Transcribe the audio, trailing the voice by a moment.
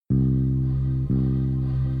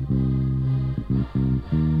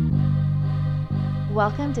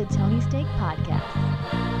Welcome to Tony Steak Podcast.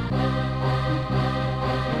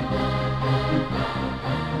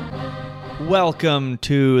 Welcome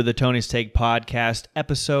to the Tony's Take Podcast,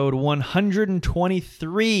 episode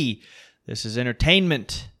 123. This is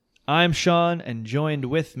entertainment. I'm Sean, and joined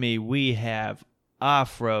with me, we have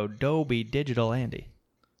Off-Road Dolby Digital Andy.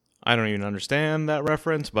 I don't even understand that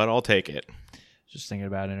reference, but I'll take it. Just thinking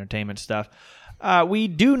about entertainment stuff. We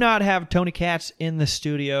do not have Tony Katz in the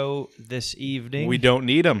studio this evening. We don't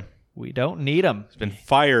need him. We don't need him. He's been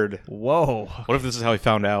fired. Whoa. What if this is how he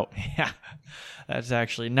found out? Yeah, that's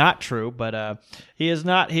actually not true, but he is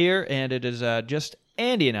not here, and it is just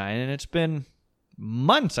Andy and I, and it's been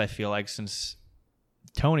months, I feel like, since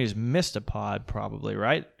Tony's missed a pod, probably,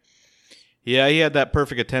 right? Yeah, he had that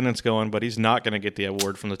perfect attendance going, but he's not going to get the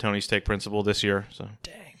award from the Tony Steak Principal this year. So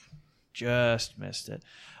Dang, just missed it.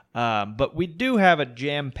 But we do have a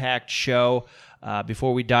jam-packed show.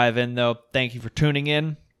 Before we dive in, though, thank you for tuning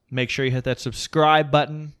in. Make sure you hit that subscribe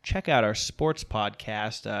button. Check out our sports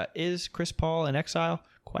podcast. Is Chris Paul in exile?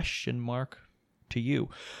 Question mark to you.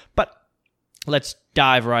 But let's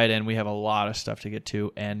dive right in. We have a lot of stuff to get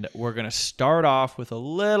to, and we're going to start off with a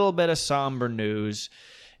little bit of somber news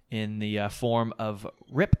in the form of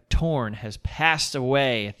Rip Torn has passed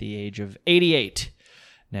away at the age of 88.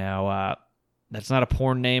 Now, that's not a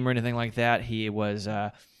porn name or anything like that. He was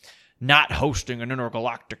not hosting an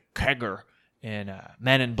intergalactic kegger in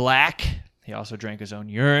Men in Black. He also drank his own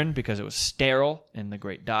urine because it was sterile in the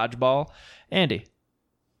Great Dodgeball. Andy,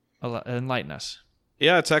 enlighten us.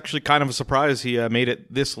 yeah, it's actually kind of a surprise he made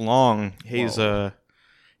it this long. He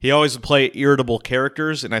always would play irritable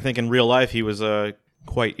characters, and I think in real life he was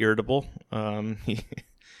quite irritable. I think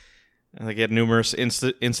he had numerous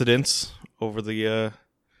incidents over the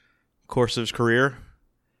course of his career.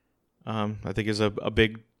 I think he's a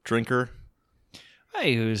big drinker.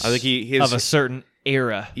 He was I think he is of a certain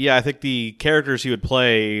era. Yeah, I think the characters he would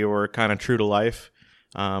play were kind of true to life.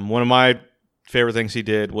 One of my favorite things he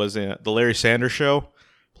did was the Larry Sanders Show,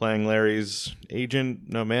 playing Larry's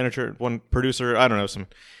manager, one producer. I don't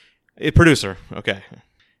know, producer. Okay,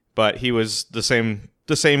 but he was the same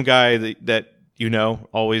guy that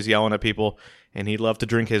always yelling at people. And he loved to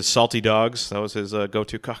drink his salty dogs. That was his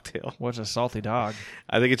go-to cocktail. What's a salty dog?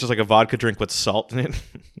 I think it's just like a vodka drink with salt in it.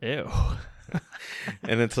 Ew.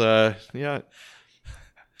 And it's yeah.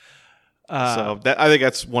 So I think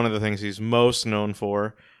that's one of the things he's most known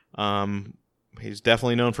for. He's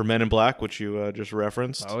definitely known for Men in Black, which you just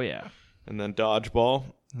referenced. Oh yeah. And then Dodgeball.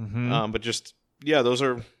 Mm-hmm. But just those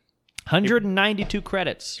are 192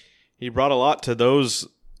 credits. He brought a lot to those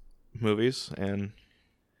movies, and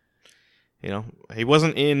he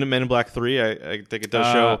wasn't in Men in Black 3. I think it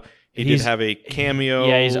does show he did have a cameo.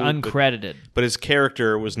 Yeah, he's uncredited. But his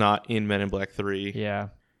character was not in Men in Black 3. Yeah.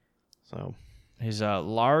 So he's a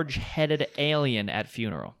large-headed alien at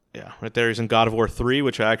funeral. Yeah, right there. He's in God of War 3,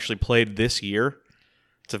 which I actually played this year.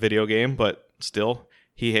 It's a video game, but still,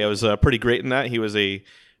 he was pretty great in that. He was a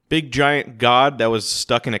big, giant god that was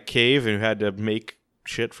stuck in a cave and who had to make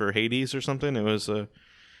shit for Hades or something. It was, but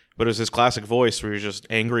it was his classic voice where he was just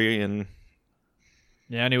angry and...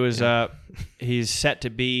 Yeah, and he was he's set to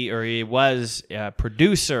be, or he was a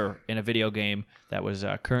producer in a video game that was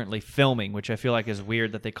currently filming, which I feel like is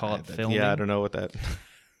weird that they call it filming. Yeah, I don't know what that...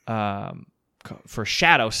 for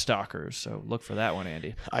Shadow Stalkers, so look for that one,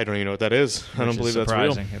 Andy. I don't even know what that is. I don't believe that's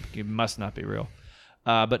real. It must not be real.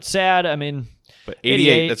 But sad, I mean... But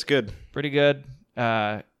 88, that's good. Pretty good.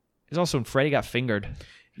 He's also in Freddy Got Fingered.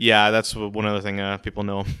 Yeah, that's one other thing people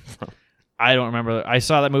know him from. I don't remember. I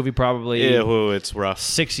saw that movie probably it's rough.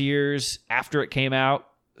 6 years after it came out,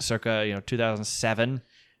 circa 2007.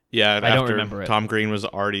 Yeah, I don't remember it. Tom Green was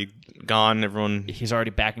already gone. He's already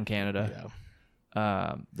back in Canada.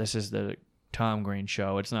 Yeah. This is the Tom Green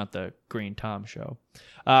show. It's not the Green Tom show.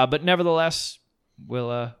 But nevertheless,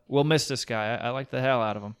 we'll miss this guy. I like the hell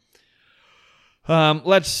out of him.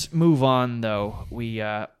 Let's move on though. We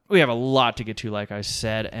have a lot to get to, like I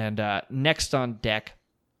said, and next on deck.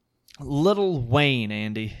 Lil Wayne,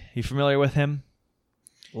 Andy. You familiar with him?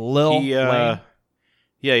 Lil Wayne? Yeah,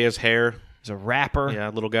 he has hair. He's a rapper. Yeah,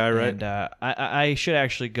 little guy, right? And I should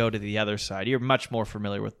actually go to the other side. You're much more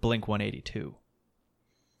familiar with Blink-182.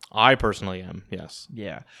 I personally am, yes.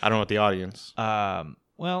 Yeah. I don't know what the audience.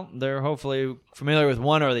 Well, they're hopefully familiar with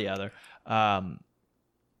one or the other.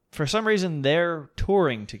 For some reason, they're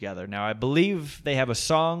touring together. Now, I believe they have a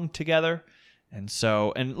song together. And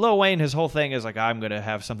Lil Wayne, his whole thing is like, I'm going to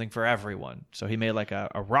have something for everyone. So he made like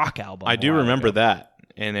a rock album. I do remember that,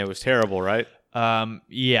 and it was terrible, right?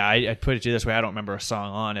 Yeah, I put it to you this way. I don't remember a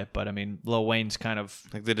song on it, but I mean, Lil Wayne's kind of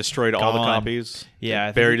Like they destroyed all the gone. copies. Yeah, I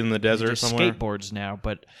Like think buried in the he desert just somewhere. skateboards now,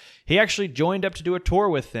 but he actually joined up to do a tour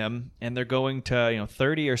with them, and they're going to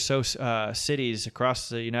 30 or so cities across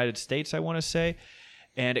the United States, I want to say.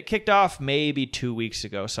 And it kicked off maybe 2 weeks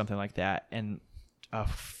ago, something like that. And a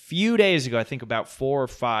few days ago, I think about 4 or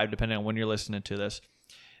 5, depending on when you're listening to this,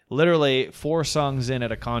 literally 4 songs in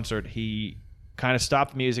at a concert, he kind of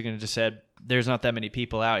stopped the music and just said, "There's not that many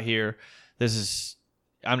people out here.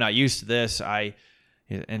 I'm not used to this."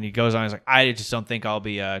 And he goes on, he's like, "I just don't think I'll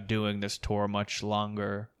be doing this tour much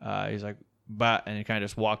longer." He's like, and he kind of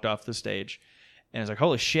just walked off the stage. And it's like,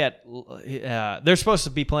 holy shit. They're supposed to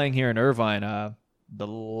be playing here in Irvine the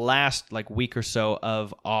last week or so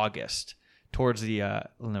of August, towards the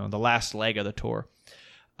the last leg of the tour.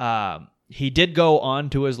 He did go on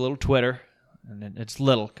to his little Twitter, and it's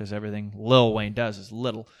little because everything Lil Wayne does is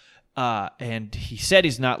little. And he said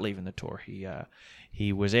he's not leaving the tour.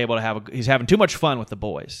 He was able to he's having too much fun with the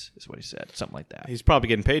boys, is what he said, something like that. He's probably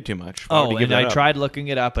getting paid too much. Why would he give and that I up? tried looking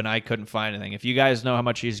it up, and I couldn't find anything. If you guys know how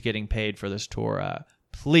much he's getting paid for this tour,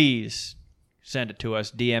 please send it to us,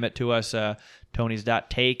 DM it to us,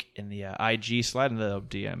 Tony's.take in the IG, slide into the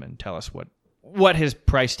DM and tell us what his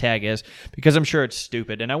price tag is, because I'm sure it's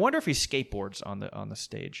stupid. And I wonder if he skateboards on the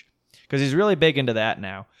stage, because he's really big into that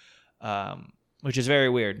now, which is very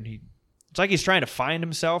weird. It's like he's trying to find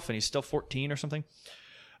himself, and he's still 14 or something.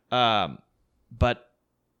 But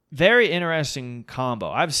very interesting combo.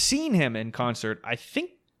 I've seen him in concert, I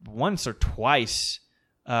think once or twice.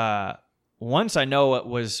 Once I know it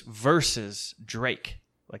was versus Drake,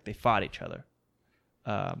 like they fought each other.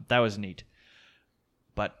 That was neat.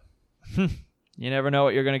 But you never know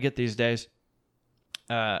what you're going to get these days.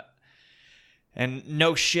 And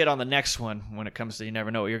no shit on the next one when it comes to you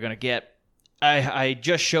never know what you're going to get. I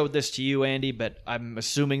just showed this to you, Andy, but I'm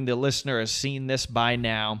assuming the listener has seen this by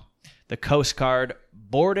now. The Coast Guard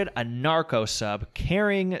boarded a narco sub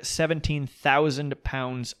carrying 17,000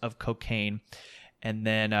 pounds of cocaine, and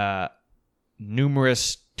then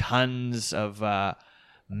numerous tons of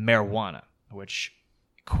marijuana, which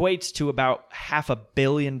equates to about $500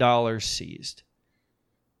 million seized.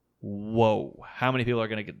 Whoa. How many people are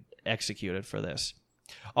going to get executed for this?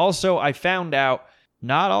 Also, I found out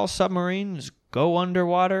not all submarines go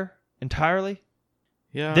underwater entirely.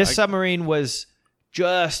 Yeah. This submarine was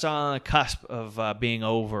just on the cusp of being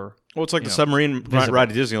over. Well, it's like the submarine visible. ride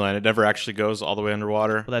to Disneyland. It never actually goes all the way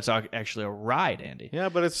underwater. Well, that's actually a ride, Andy. Yeah,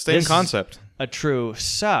 but it's the same This is concept. a true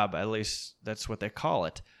sub, at least that's what they call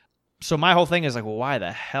it. So my whole thing is like, well, why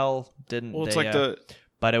the hell didn't Well, it's they... like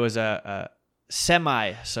But it was a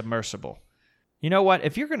semi-submersible. You know what?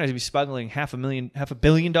 If you're going to be smuggling $500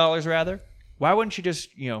 million rather, why wouldn't you just,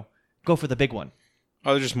 go for the big one?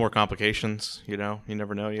 Oh, there's just more complications, You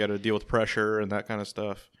never know. You got to deal with pressure and that kind of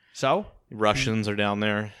stuff. So? Russians are down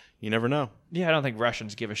there. You never know. Yeah, I don't think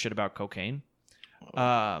Russians give a shit about cocaine.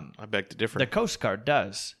 I beg to differ. The Coast Guard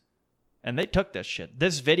does. And they took this shit.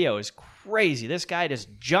 This video is crazy. This guy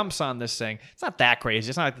just jumps on this thing. It's not that crazy.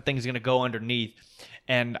 It's not like the thing's going to go underneath.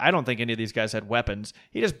 And I don't think any of these guys had weapons.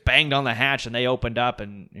 He just banged on the hatch and they opened up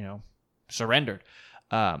and, surrendered.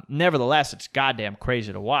 Nevertheless, it's goddamn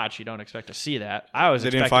crazy to watch. You don't expect to see that. They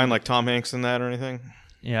didn't find like Tom Hanks in that or anything?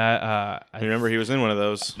 Yeah. I remember he was in one of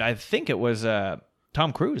those. I think it was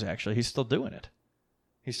Tom Cruise, actually. He's still doing it.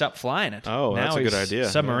 He stopped flying it. Oh, now that's a good he's idea.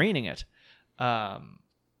 Submarining it.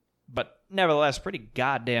 But nevertheless, pretty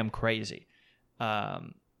goddamn crazy.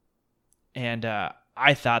 And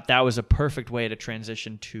I thought that was a perfect way to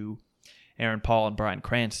transition to Aaron Paul and Bryan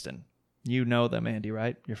Cranston. You know them, Andy,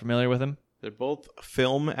 right? You're familiar with them? They're both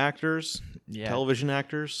film actors, Yeah. television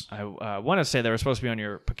actors. I want to say they were supposed to be on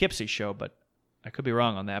your Poughkeepsie show, but I could be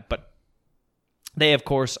wrong on that. But they, of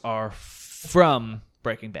course, are from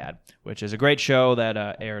Breaking Bad, which is a great show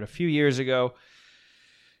that aired a few years ago.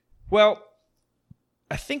 Well,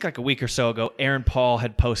 I think like a week or so ago, Aaron Paul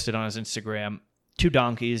had posted on his Instagram 2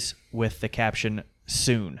 donkeys with the caption,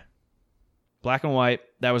 "Soon." Black and white,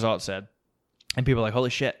 that was all it said. And people were like, holy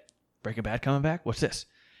shit, Breaking Bad coming back? What's this?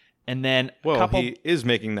 And then He is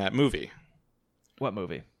making that movie. What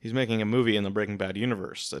movie? He's making a movie in the Breaking Bad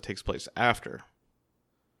universe that takes place after.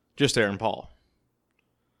 Just Aaron Paul.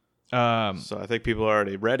 So I think people are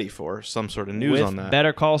already ready for some sort of news with on that.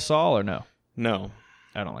 Better Call Saul or no? No.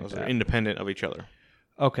 I don't like Those that. are independent of each other.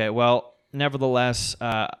 Okay, well, nevertheless,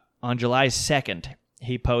 on July 2nd,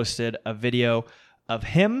 he posted a video of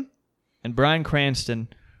him and Bryan Cranston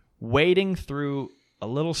wading through a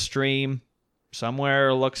little stream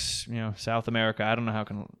somewhere looks, South America. I don't know how it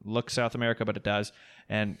can look South America, but it does.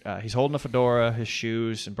 And he's holding a fedora, his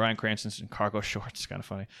shoes, and Bryan Cranston's in cargo shorts. Kind of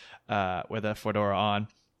funny, with a fedora on,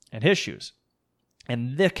 and his shoes.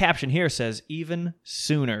 And the caption here says, "Even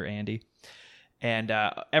sooner, Andy." And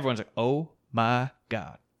everyone's like, "Oh my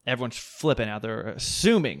God!" Everyone's flipping out. They're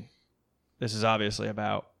assuming this is obviously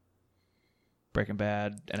about Breaking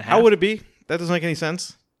Bad and a half. How would it be? That doesn't make any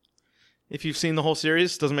sense. If you've seen the whole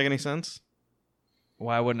series, doesn't make any sense.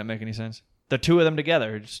 Why wouldn't it make any sense? The two of them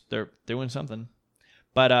together, they're doing something.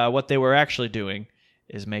 But what they were actually doing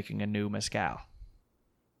is making a new mezcal.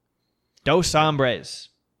 Dos Hombres.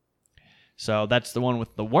 So that's the one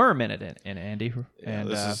with the worm in it, Andy. Yeah, And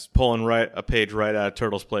this is pulling a page right out of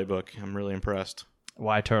Turtle's playbook. I'm really impressed.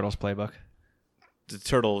 why Turtles playbook? The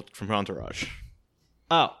turtle from Entourage.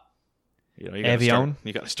 Oh. You Avion?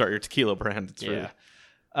 got to start your tequila brand. It's really,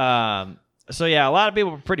 So yeah, a lot of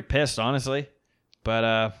people were pretty pissed, honestly.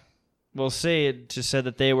 But we'll see. It just said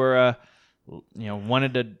that they were,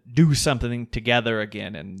 wanted to do something together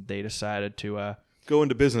again, and they decided to go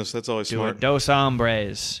into business. That's always do smart. a Dos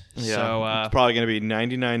Hombres. Yeah, So it's probably going to be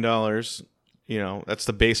 $99. That's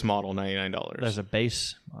the base model, $99. there's a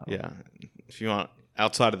base model. Yeah, if you want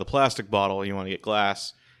outside of the plastic bottle, you want to get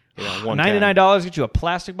glass. $99 get you a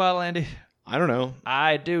plastic bottle, Andy? I don't know.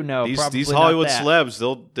 I do know. These Probably Hollywood not that.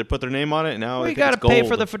 celebs, they put their name on it. And now Well, I you think got to it's gold. pay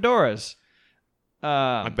for the fedoras.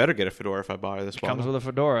 I better get a fedora if I buy this bottle. Comes with a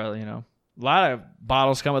fedora, A lot of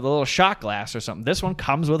bottles come with a little shot glass or something. This one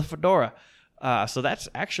comes with a fedora. So that's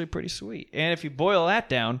actually pretty sweet. And if you boil that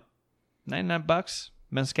down, $99,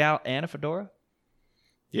 mezcal and a fedora,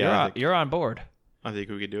 you're on board. I think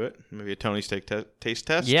we could do it. Maybe a Tony's taste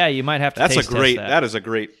test. Yeah, you might have to That's taste a great. test that. That is a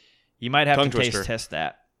great. You might have to tongue taste twister. test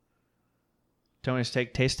that. Tony's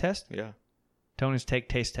Take Taste Test? Yeah. Tony's Take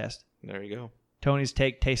Taste Test. There you go. Tony's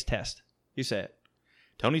Take Taste Test. You say it.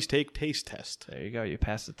 Tony's Take Taste Test. There you go. You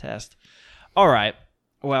passed the test. All right.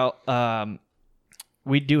 Well,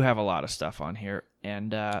 we do have a lot of stuff on here,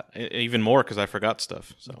 and Even more because I forgot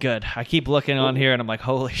stuff. So good. I keep looking on here, and I'm like,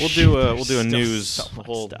 holy we'll shit. do a there's still news so much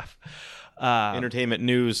whole stuff. entertainment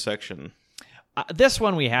news section. This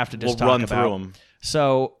one we have to just We'll talk run about. through them.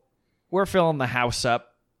 So we're filling the house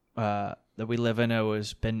up that we live in.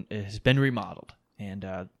 Has been remodeled, and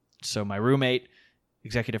so my roommate,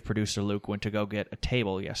 executive producer Luke, went to go get a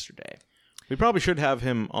table yesterday. We probably should have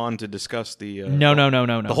him on to discuss the No.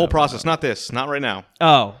 the whole process. Not this. Not right now.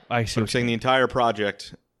 Oh, I see. But I'm saying the entire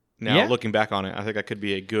project. Now Yeah. looking back on it, I think that could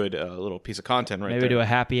be a good little piece of content right Maybe there. do a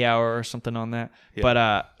happy hour or something on that. Yeah.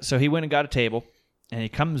 But so he went and got a table, and he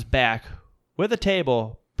comes back with a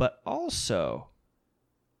table, but also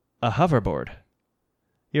a hoverboard.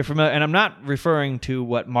 You're familiar, and I'm not referring to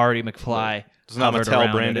what Marty McFly. It's not hovered Mattel around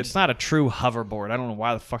in. branded. It's not a true hoverboard. I don't know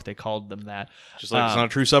why the fuck they called them that. Just like it's not a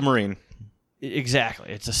true submarine.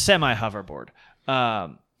 Exactly. It's a semi-hoverboard.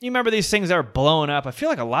 You remember these things that were blowing up? I feel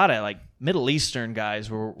like a lot of Middle Eastern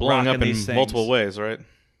guys were Blowing rocking up in these things. multiple ways, right?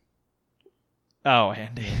 Oh,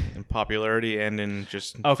 Andy. In popularity and in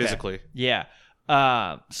just Okay. physically. Yeah.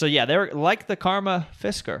 So yeah, they're like the Karma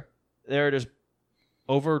Fisker. They're just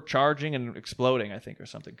overcharging and exploding, I think, or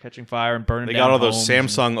something, catching fire and burning. They down got all those homes and-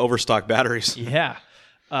 Samsung overstock batteries. Yeah.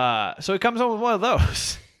 So he comes home with one of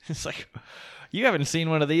those. It's like, you haven't seen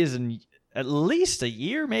one of these in at least a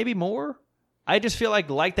year, maybe more. I just feel like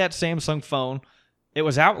that Samsung phone, it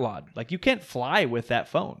was outlawed. Like, you can't fly with that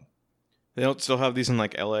phone. They don't still have these in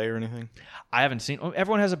like LA or anything. I haven't seen.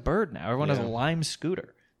 Everyone has a Bird now. Everyone has a Yeah. Lime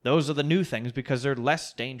scooter. Those are the new things because they're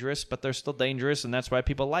less dangerous, but they're still dangerous, and that's why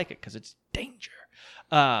people like it, because it's danger.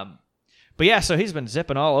 But yeah, so he's been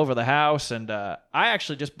zipping all over the house, and I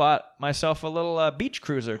actually just bought myself a little beach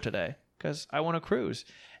cruiser today because I want to cruise.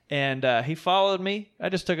 And he followed me. I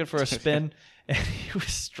just took it for a spin, and he was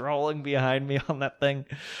strolling behind me on that thing.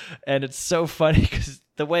 And it's so funny because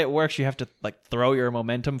the way it works, you have to throw your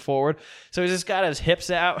momentum forward. So he's just got his hips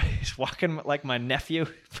out. He's walking like my nephew.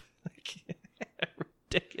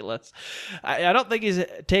 Ridiculous. I don't think he's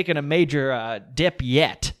taken a major dip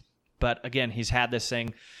yet. But again, he's had this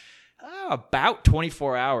thing about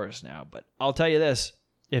 24 hours now. But I'll tell you this.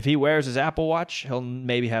 If he wears his Apple Watch, he'll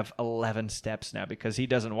maybe have 11 steps now because he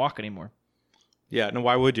doesn't walk anymore. Yeah, no,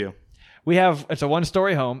 why would you? It's a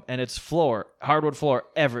one-story home, and it's hardwood floor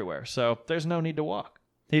everywhere. So there's no need to walk.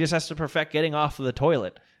 He just has to perfect getting off of the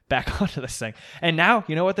toilet back onto this thing. And now,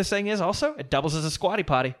 you know what this thing is also? It doubles as a squatty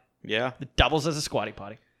potty. Yeah. It doubles as a squatty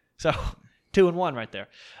potty. So 2 in 1 right there.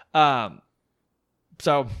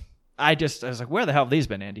 So I was like, where the hell have these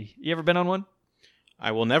been, Andy? You ever been on one?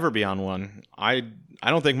 I will never be on one. I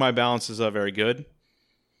don't think my balance is very good.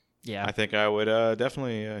 Yeah. I think I would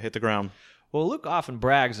definitely hit the ground. Well, Luke often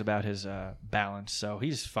brags about his balance, so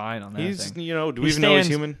he's fine on that He's, thing. do we He even know he's stands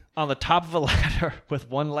human? on the top of a ladder with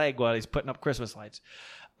one leg while he's putting up Christmas lights.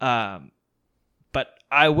 But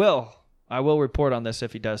I will report on this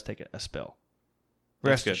if he does take a spill.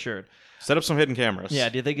 Rest good. assured. Set up some hidden cameras. Yeah,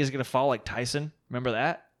 do you think he's going to fall like Tyson? Remember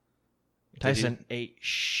that? Did Tyson ate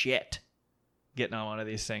shit getting on one of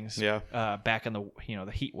these things. Yeah. Back in the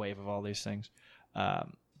the heat wave of all these things.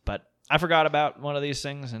 But I forgot about one of these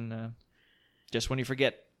things, and just when you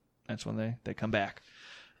forget, that's when they come back.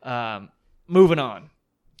 Moving on.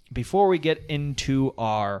 Before we get into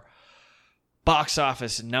our box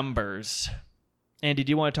office numbers, Andy, do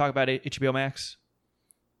you want to talk about HBO Max?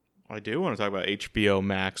 I do want to talk about HBO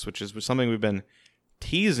Max, which is something we've been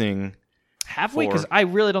teasing Have we? Because I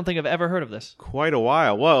really don't think I've ever heard of this. quite a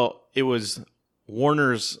while. Well, it was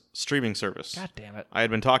Warner's streaming service. God damn it. I had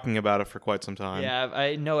been talking about it for quite some time. Yeah,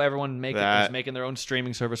 I know everyone is making their own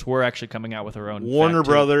streaming service. We're actually coming out with our own. Warner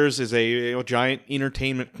Brothers is a giant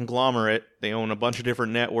entertainment conglomerate. They own a bunch of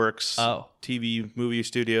different networks, TV, movie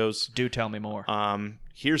studios. Do tell me more.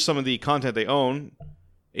 Here's some of the content they own: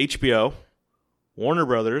 HBO, Warner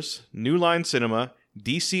Brothers, New Line Cinema,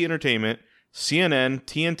 DC Entertainment, CNN,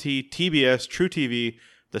 TNT, TBS, True TV,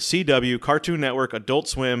 the CW, Cartoon Network, Adult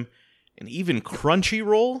Swim, and even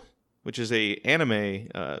Crunchyroll, which is a anime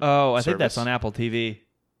I think that's on Apple TV.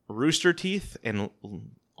 Rooster Teeth, and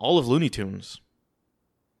all of Looney Tunes.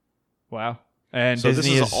 Wow. And So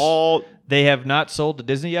Disney this is all... They have not sold to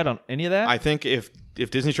Disney yet on any of that? I think if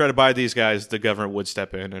Disney tried to buy these guys, the government would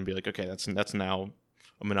step in and be like, okay, that's now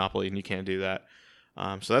a monopoly and you can't do that.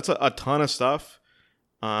 So that's a ton of stuff.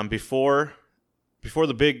 Before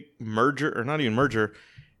the big merger, or not even merger,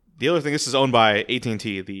 the other thing, this is owned by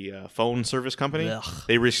AT&T, the phone service company. Ugh.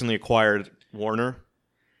 They recently acquired Warner,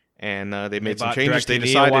 and they made some bought changes. They DirecTV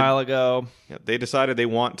decided a while ago. they decided they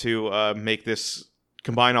want to make this,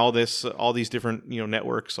 combine all these different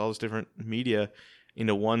networks, all this different media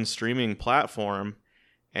into one streaming platform.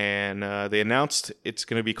 And they announced it's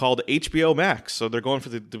going to be called HBO Max. So they're going for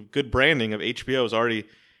the good branding of HBO. Already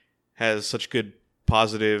has such good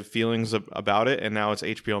positive feelings about it, and now it's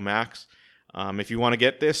HBO Max. If you want to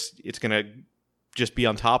get this, it's going to just be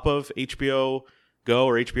on top of HBO Go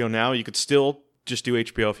or HBO Now. You could still just do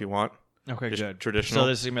HBO if you want. Okay, Just good. traditional. So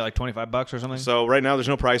this is going to be like $25 or something? So right now there's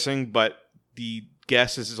no pricing, but the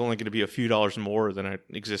guess is it's only going to be a few dollars more than an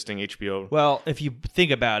existing HBO. Well, if you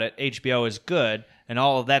think about it, HBO is good, and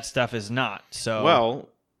all of that stuff is not. So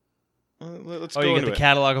Let's you go get into the it.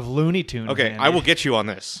 catalog of Looney Tunes. Okay, Andy. I will get you on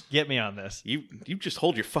this. Get me on this. You just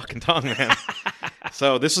hold your fucking tongue, man.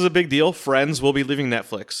 So this is a big deal. Friends will be leaving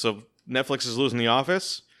Netflix. So Netflix is losing The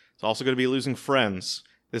Office. It's also going to be losing Friends.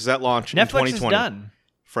 This is at launch in Netflix 2020. is done.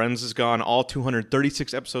 Friends is gone. All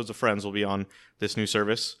 236 episodes of Friends will be on this new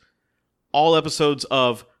service. All episodes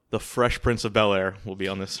of The Fresh Prince of Bel-Air will be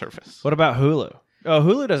on this service. What about Hulu? Oh,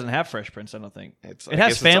 Hulu doesn't have Fresh Prince, I don't think. I It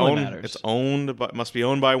has guess Family it's Matters. It's owned, but must be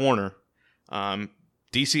owned by Warner.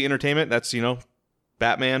 DC Entertainment. That's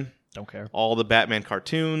Batman. Don't care. All the Batman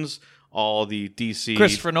cartoons, all the DC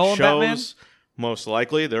Christopher Nolan shows, Batman? most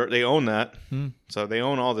likely they own that. So they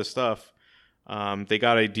own all this stuff. They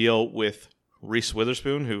got a deal with Reese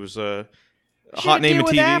Witherspoon, who's a hot name in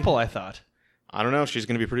with TV. Apple, I thought. I don't know. She's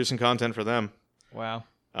going to be producing content for them. Wow.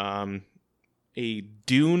 A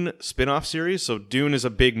Dune spin-off series. So Dune is a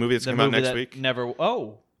big movie that's coming out next week. Not Not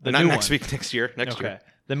new next one. week, next year. Next Okay. year.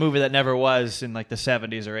 The movie that never was in like the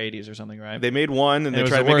 70s or 80s or something, right? They made one, and And they it was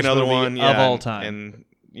tried the to make worst another movie one. of all and- time. And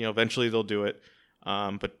eventually they'll do it.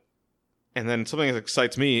 And then something that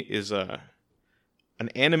excites me is an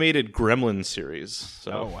animated Gremlins series.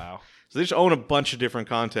 So, Oh, wow. So they just own a bunch of different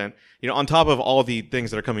content, on top of all the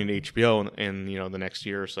things that are coming to HBO in the next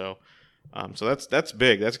year or so. So that's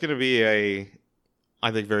big. That's going to be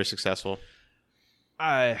I think, very successful.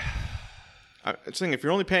 I'm saying if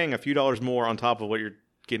you're only paying a few dollars more on top of what you're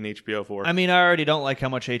getting HBO for. I mean, I already don't like how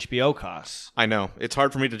much HBO costs. I know. It's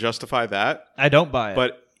hard for me to justify that. I don't buy it.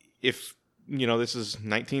 But if, this is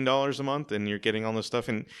 $19 a month and you're getting all this stuff.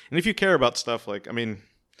 And if you care about stuff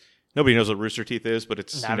nobody knows what Rooster Teeth is, but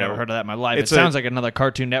it's, I've never heard of that in my life. It it's sounds like another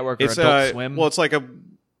Cartoon Network or it's Adult Swim. Well, it's like a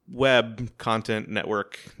web content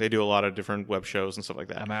network. They do a lot of different web shows and stuff like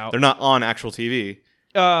that. I'm out. They're not on actual TV,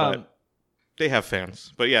 Um, but they have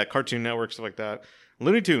fans. But yeah, Cartoon Network, stuff like that.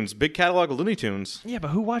 Looney Tunes, big catalog of Looney Tunes. yeah, but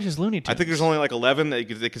who watches Looney Tunes? I think there's only like 11 that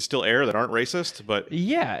they could still air that aren't racist, but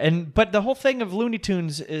Yeah, but the whole thing of Looney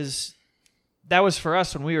Tunes is that was for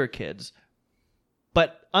us when we were kids.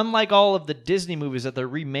 But unlike all of the Disney movies that they're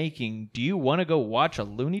remaking, do you want to go watch a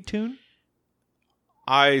Looney Tune?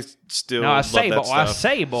 I still No, I love say, that boy. stuff. I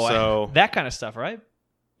say, boy. So That kind of stuff, right?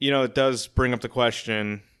 it does bring up the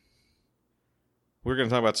question. We're going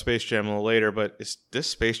to talk about Space Jam a little later, but does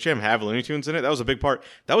Space Jam have Looney Tunes in it? That was a big part.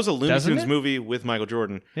 That was a Looney Tunes movie with Michael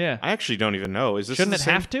Jordan. Yeah. I actually don't even know. Shouldn't it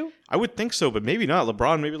have to? I would think so, but maybe not.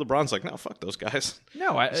 Maybe LeBron's like, no, fuck those guys.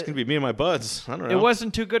 No, it's going to be me and my buds. I don't know. It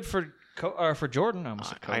wasn't too good for Jordan.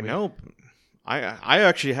 I know. I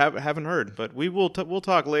actually haven't heard, but we'll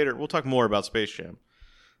talk later. We'll talk more about Space Jam.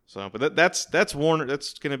 So, but that's Warner.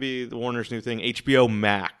 That's going to be the Warner's new thing, HBO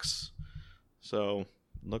Max. So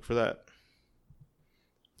look for that.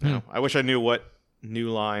 I wish I knew what New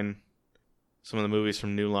Line, some of the movies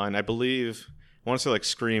from New Line. I want to say like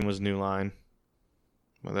Scream was New Line.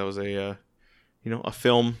 Well, that was a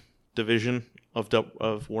film division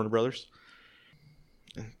of Warner Brothers.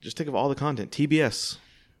 Just think of all the content. TBS.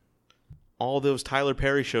 All those Tyler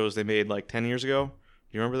Perry shows they made like 10 years ago.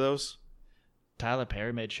 You remember those? Tyler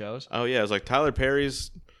Perry made shows? Oh, yeah. It was like Tyler Perry's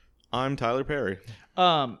I'm Tyler Perry.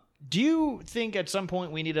 Do you think at some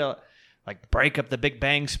point we need to break up the big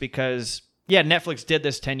banks? Because, Netflix did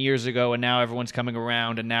this 10 years ago, and now everyone's coming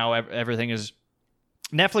around, and now everything is...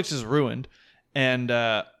 Netflix is ruined, and...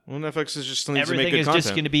 Netflix is just needs to make everything good is content.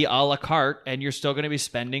 just going to be a la carte, and you're still going to be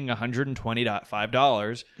spending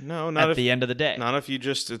 $125 at the end of the day. Not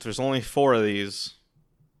if there's only 4 of these.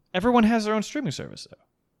 Everyone has their own streaming service, though.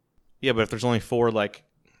 Yeah, but if there's only 4,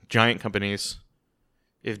 giant companies,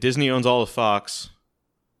 if Disney owns all of Fox,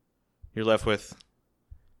 you're left with...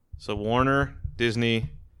 So Warner,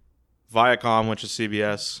 Disney, Viacom, which is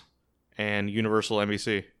CBS, and Universal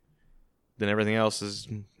NBC. Then everything else is,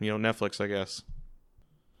 Netflix, I guess.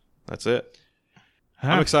 That's it.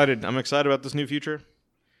 I'm excited. I'm excited about this new future.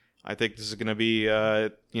 I think this is going to be,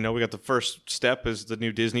 we got the first step is the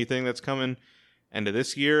new Disney thing that's coming end of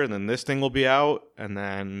this year, and then this thing will be out, and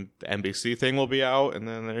then the NBC thing will be out, and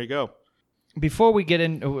then there you go. Before we get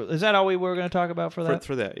in, is that all we were going to talk about for that?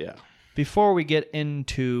 For that, yeah. Before we get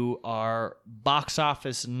into our box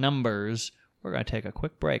office numbers, we're going to take a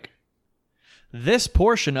quick break. This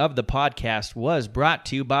portion of the podcast was brought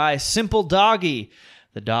to you by Simple Doggy,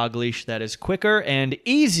 the dog leash that is quicker and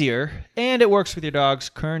easier, and it works with your dog's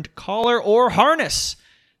current collar or harness.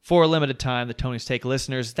 For a limited time, the Tony's Take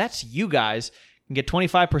listeners, that's you guys, can get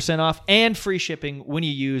 25% off and free shipping when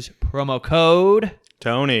you use promo code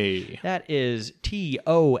Tony. That is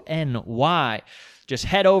TONY. Just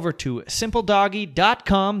head over to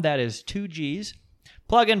simpledoggy.com. That is 2 G's.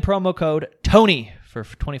 Plug in promo code Tony for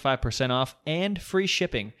 25% off and free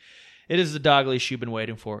shipping. It is the dog leash you've been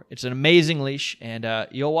waiting for. It's an amazing leash, and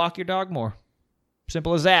you'll walk your dog more.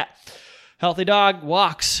 Simple as that. Healthy dog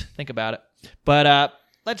walks. Think about it. But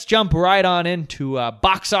let's jump right on into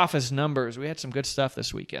box office numbers. We had some good stuff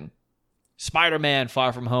this weekend. Spider-Man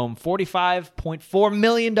Far From Home, $45.4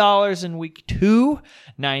 million in week 2,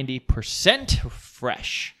 90%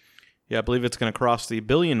 fresh. Yeah, I believe it's going to cross the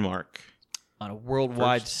billion mark. On a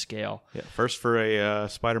worldwide scale. Yeah, first for a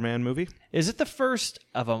Spider-Man movie. Is it the first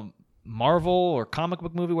of a Marvel or comic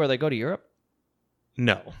book movie where they go to Europe?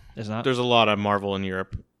 No. It's not? There's a lot of Marvel in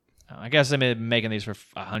Europe. I guess they've been making these for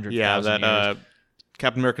 100,000 years. Yeah,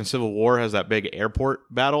 Captain America Civil War has that big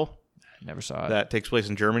airport battle. Never saw it. That takes place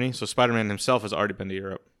in Germany. So Spider-Man himself has already been to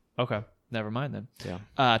Europe. Okay. Never mind then.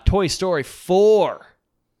 Yeah. Toy Story 4,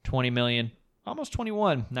 $20 million. Almost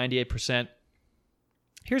 21, 98%.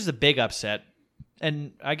 Here's the big upset.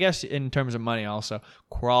 And I guess in terms of money also.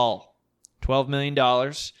 Crawl, $12 million.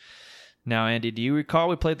 Now, Andy, do you recall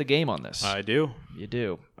we played the game on this? I do. You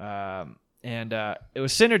do. And it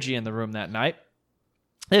was Synergy in the room that night.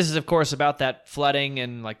 This is, of course, about that flooding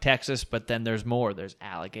in Texas, but then there's more. There's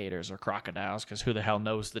alligators or crocodiles, because who the hell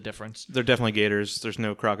knows the difference? They're definitely gators. There's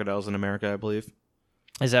no crocodiles in America, I believe.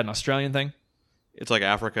 Is that an Australian thing? It's like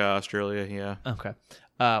Africa, Australia, yeah. Okay.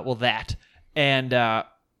 Well, that. And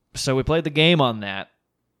so we played the game on that.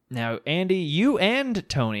 Now, Andy, you and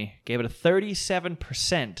Tony gave it a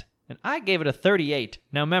 37%, and I gave it a 38%.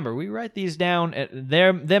 Now, remember, we write these down,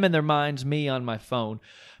 them in their minds, me on my phone,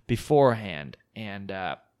 beforehand. And,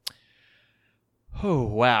 oh,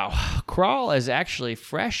 wow. Crawl is actually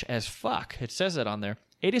fresh as fuck. It says it on there.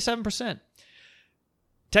 87%.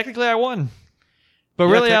 Technically, I won. But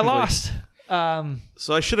Yeah, really, I technically. lost.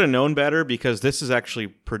 So I should have known better, because this is actually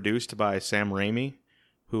produced by Sam Raimi,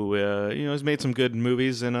 who has made some good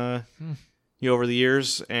movies in over the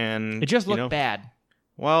years, and It just looked bad.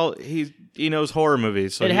 Well, he knows horror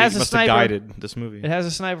movies, so It he has a must sniper. have guided this movie. It has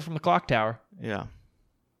a sniper from the clock tower. Yeah.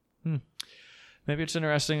 Maybe it's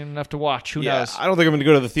interesting enough to watch. Who knows? I don't think I'm going to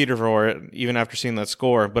go to the theater for it, even after seeing that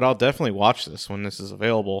score, but I'll definitely watch this when this is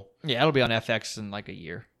available. Yeah, it'll be on FX in a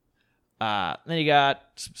year. Then you got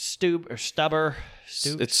Stubber.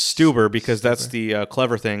 It's Stuber because that's the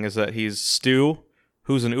clever thing is that he's Stu,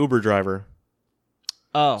 who's an Uber driver.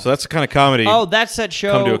 Oh. So that's the kind of comedy. Oh, that's that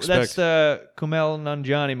show. come to expect. That's the Kumail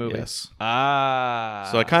Nanjiani movie. Yes. Ah.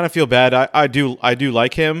 So I kind of feel bad. I do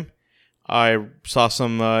like him. I saw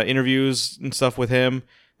some interviews and stuff with him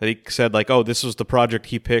that he said like, oh, this was the project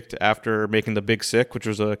he picked after making The Big Sick, which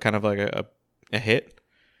was a kind of like a hit.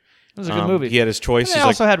 It was a good movie. He had his choice. It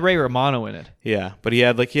also had Ray Romano in it. Yeah, but he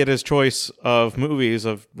had his choice of movies,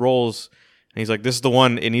 of roles, and he's like, this is the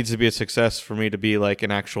one. It needs to be a success for me to be like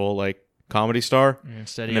an actual like comedy star.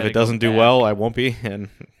 Instead, and if it doesn't do well, I won't be. And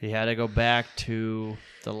he had to go back to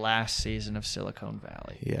the last season of Silicon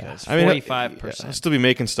Valley. Yeah, 45%. He'll still be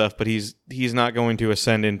making stuff, but he's not going to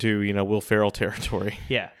ascend into Will Ferrell territory.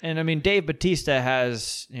 Yeah, and I mean Dave Bautista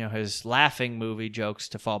has his laughing movie jokes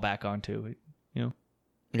to fall back onto.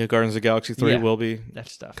 Yeah, Guardians of the Galaxy 3 will be that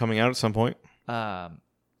stuff coming out at some point.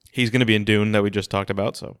 He's going to be in Dune that we just talked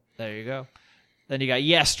about. So there you go. Then you got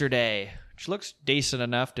Yesterday, which looks decent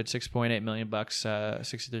enough. Did $6.8 million,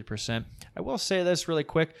 63%. I will say this really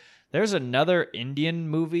quick. There's another Indian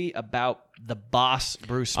movie about the boss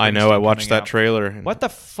Bruce Springsteen. I know. I watched coming that out. trailer. What the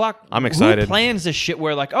fuck? I'm excited. Who plans this shit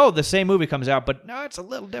where like, oh, the same movie comes out, but no, it's a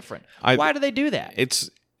little different. Why do they do that? It's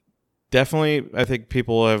definitely. I think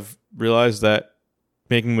people have realized that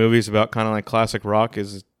making movies about kind of like classic rock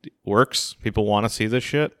works. People want to see this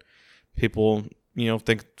shit. People,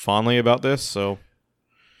 think fondly about this. So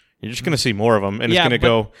you're just going to see more of them. And it's going to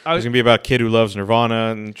go, it's going to be about a kid who loves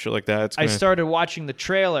Nirvana and shit like that. I started watching the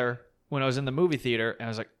trailer when I was in the movie theater, and I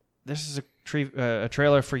was like, this is a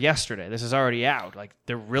trailer for Yesterday. This is already out. Like,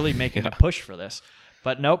 they're really making a push for this.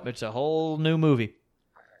 But nope, it's a whole new movie.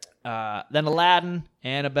 Then Aladdin,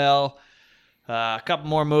 Annabelle, a couple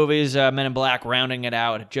more movies, Men in Black rounding it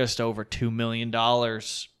out at just over $2 million.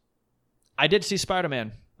 I did see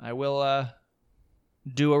Spider-Man. I will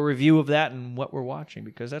do a review of that and what we're watching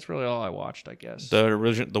because that's really all I watched, I guess.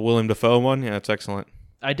 The Willem Dafoe one? Yeah, it's excellent.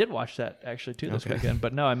 I did watch that actually too this weekend,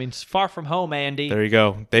 but no, I mean it's Far From Home, Andy. There you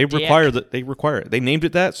go. They require it. They named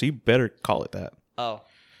it that, so you better call it that. Oh,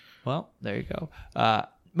 well, there you go.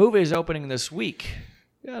 Movies opening this week.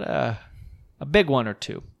 Got a big one or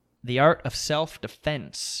two. The Art of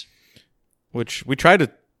Self-Defense, which we tried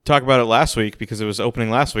to talk about it last week because it was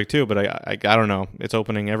opening last week too, but I don't know. It's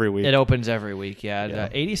opening every week. It opens every week, yeah.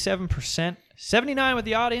 87%, 79% with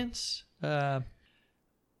the audience.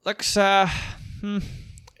 Looks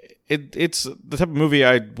It's the type of movie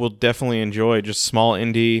I will definitely enjoy. Just small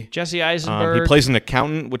indie. Jesse Eisenberg. He plays an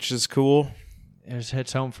accountant, which is cool. It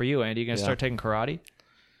hits home for you, Andy. You gonna start taking karate?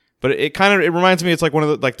 But it reminds me. It's like one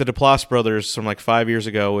of the Duplass brothers from like 5 years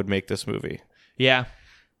ago would make this movie. Yeah.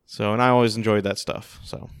 So, and I always enjoyed that stuff.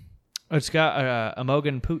 So it's got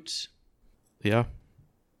Imogen Poots. Yeah.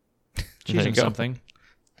 She's in something.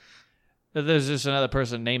 There's just another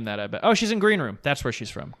person named that, I bet. Oh, she's in Green Room. That's where she's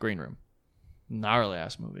from. Green Room. Gnarly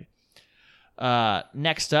ass movie.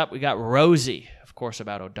 Next up, we got Rosie, of course,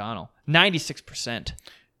 about O'Donnell. 96%.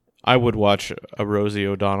 I would watch a Rosie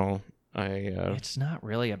O'Donnell. It's not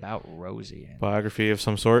really about Rosie. Biography of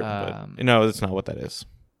some sort. But no, that's not what that is.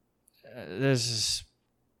 This is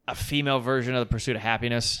a female version of The Pursuit of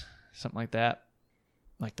Happiness, something like that.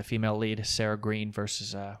 Like the female lead, Sarah Green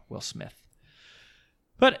versus Will Smith.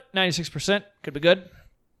 But 96% could be good.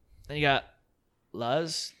 Then you got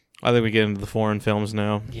Luz. I think we get into the foreign films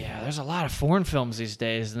now. Yeah, there's a lot of foreign films these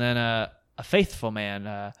days. And then A Faithful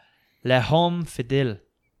Man, Le Homme Fidèle.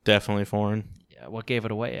 Definitely foreign. Yeah, what gave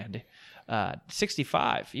it away, Andy?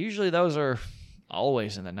 65. Usually those are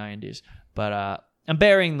always in the 90s. But I'm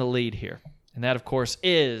bearing the lead here. And that, of course,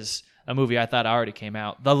 is a movie I thought already came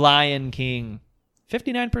out. The Lion King.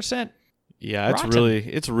 59%. Yeah, it's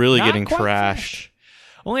rotten. really Not getting quite trashed. fresh.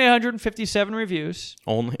 Only 157 reviews.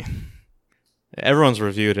 Only. Everyone's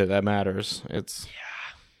reviewed it. That matters. It's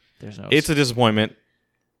a disappointment.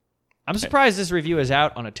 I'm surprised this review is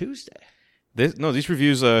out on a Tuesday. These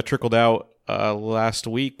reviews trickled out last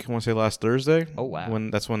week. I want to say last Thursday. Oh wow!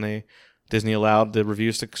 That's when Disney allowed the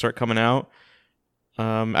reviews to start coming out.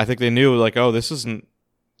 I think they knew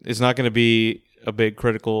it's not going to be a big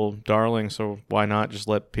critical darling. So why not just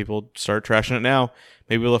let people start trashing it now?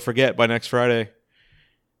 Maybe they'll forget by next Friday.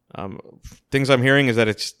 Things I'm hearing is that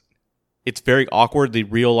it's very awkward. The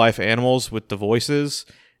real life animals with the voices,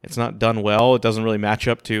 it's not done well. It doesn't really match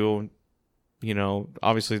up to.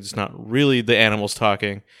 Obviously it's not really the animals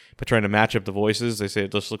talking, but trying to match up the voices. They say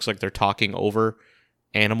it just looks like they're talking over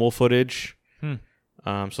animal footage. So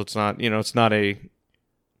it's not, it's not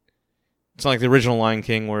like the original Lion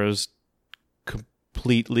King where it was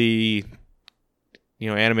completely,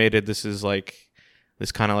 animated. This is like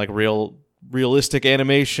this kind of like realistic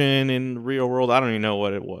animation in real world. I don't even know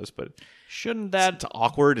what it was, but Shouldn't that it's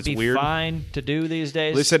awkward. It's be weird. fine to do these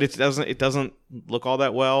days? They said it doesn't look all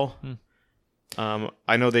that well.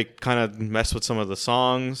 I know they kind of mess with some of the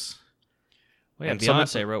songs. Well, yeah, and some-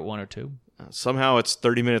 Beyonce wrote one or two. Somehow it's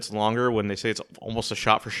 30 minutes longer when they say it's almost a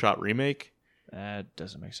shot-for-shot remake. That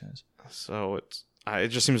doesn't make sense. So it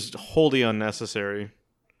just seems wholly unnecessary.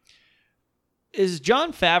 Is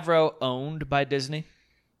Jon Favreau owned by Disney?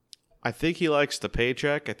 I think he likes the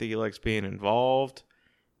paycheck. I think he likes being involved.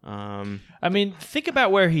 I mean, think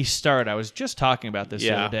about where he started. I was just talking about this the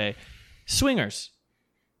Yeah. other day. Swingers.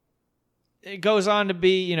 It goes on to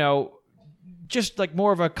be, just like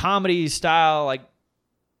more of a comedy style, like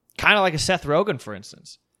kind of like a Seth Rogen, for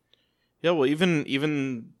instance. Yeah, well, even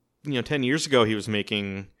 10 years ago, he was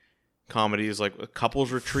making comedies like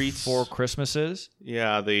couples retreats. 4 Christmases.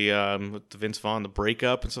 Yeah, with the Vince Vaughn, the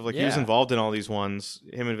breakup and stuff like. He was Yeah. involved in all these ones.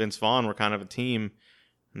 Him and Vince Vaughn were kind of a team,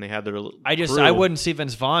 and they had their. I crew. wouldn't see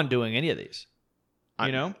Vince Vaughn doing any of these. I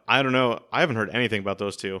don't know. I haven't heard anything about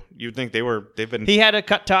those two. You'd think they've been He had to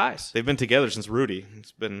cut ties. they've been together since Rudy.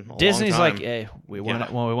 It's been a Disney's long time. like, hey, we Yeah.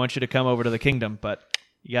 want you to come over to the kingdom, but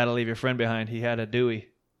you got to leave your friend behind. He had a Dewey.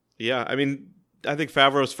 Yeah, I mean, I think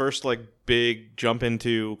Favreau's first like big jump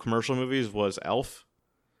into commercial movies was Elf,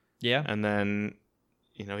 Yeah, and then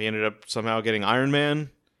he ended up somehow getting Iron Man.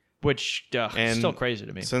 which And still crazy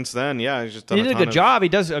to me. Since then, yeah, he's just done He did a ton good of- job. He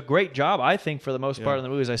does a great job, I think, for the most part Yeah. in the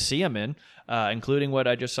movies I see him in, including what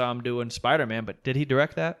I just saw him do in Spider-Man. But did he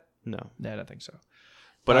direct that? No, No, I don't think so.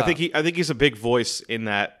 but I think he's a big voice in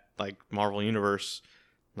that like Marvel universe.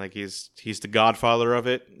 Like he's the godfather of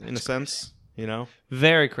it in a sense,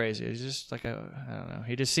 Very crazy. He's just like I don't know.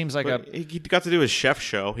 He just seems like But he got to do his chef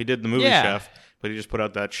show. He did the movie Yeah. Chef, but he just put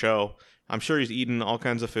out that show. I'm sure he's eating all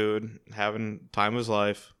kinds of food, having time of his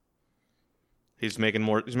life. He's making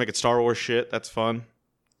Star Wars shit. That's fun.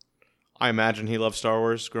 I imagine he loved Star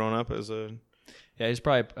Wars growing up as a. yeah, he's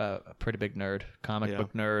probably a pretty big nerd, comic Yeah.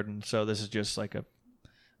 book nerd, and so this is just like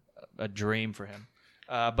a dream for him.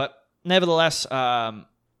 But nevertheless, are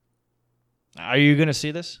you going to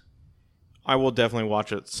see this? I will definitely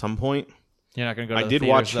watch it at some point. You're not going to go to I the did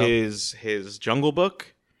watch theaters, though? his Jungle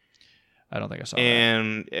Book, I don't think I saw that.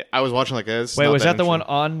 and I was watching like this. Wait, was that the one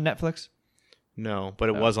on Netflix? No, but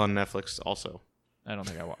it was on Netflix also. I don't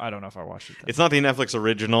think I don't know if I watched it. Then. It's not the Netflix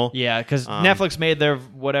original. Yeah, because Netflix made their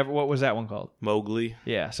whatever. What was that one called? Mowgli.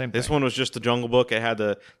 Yeah, same This thing. one was just the Jungle Book. It had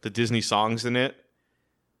the Disney songs in it,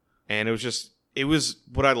 and it was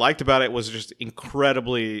what I liked about it was just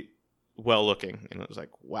incredibly well looking, and it was like,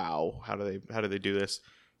 wow, how do they do this?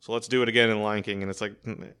 So let's do it again in Lion King, and it's like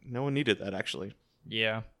no one needed that actually.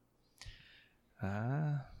 Yeah.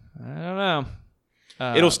 I don't know.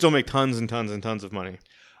 It'll still make tons and tons and tons of money.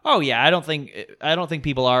 Oh yeah, I don't think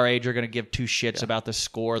people our age are going to give two shits about the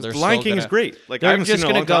score. They're The Lion still King is gonna- great. Like I They're haven't just seen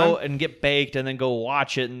it in a going to long go time. and get baked and then go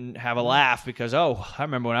watch it and have a laugh because I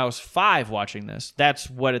remember when I was 5 watching this. That's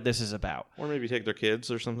what this is about. Or maybe take their kids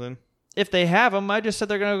or something. If they have them, I just said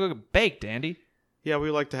they're going to go get baked, Andy. Yeah, we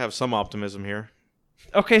like to have some optimism here.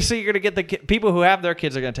 Okay, so you're going to get the people who have their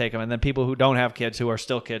kids are going to take them, and then people who don't have kids who are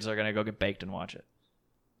still kids are going to go get baked and watch it.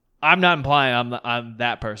 I'm not implying I'm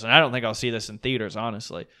that person. I don't think I'll see this in theaters,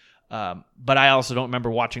 honestly. But I also don't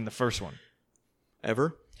remember watching the first one.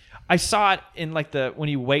 Ever? I saw it in like when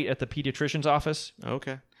you wait at the pediatrician's office.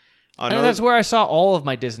 Okay. And that's where I saw all of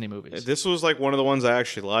my Disney movies. This was like one of the ones I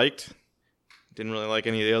actually liked. Didn't really like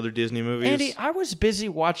any of the other Disney movies. Andy, I was busy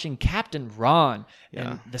watching Captain Ron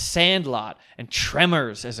Yeah. and The Sandlot and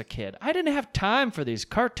Tremors as a kid. I didn't have time for these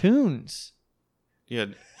cartoons. You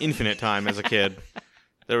had infinite time as a kid.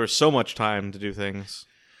 There was so much time to do things.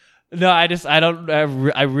 No, I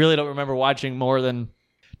really don't remember watching more than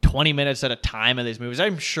 20 minutes at a time of these movies.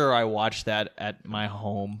 I'm sure I watched that at my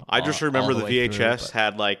home. I just remember all the way through, VHS but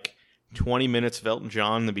had like 20 minutes of Elton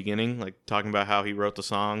John in the beginning, like talking about how he wrote the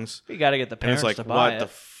songs. you got to get the And parents it's like, to buy what it. the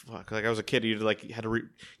fuck? Like I was a kid,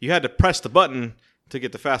 you had to press the button to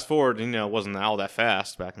get the fast forward. And, it wasn't all that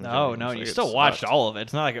fast back in the day. No, It was you like, it still watched sucked. all of it.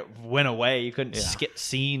 It's not like it went away. You couldn't Yeah. skip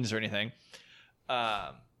scenes or anything.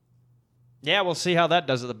 Yeah, we'll see how that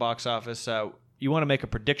does at the box office. You want to make a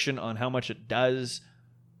prediction on how much it does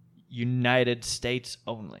United States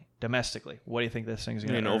only, domestically. What do you think this thing's I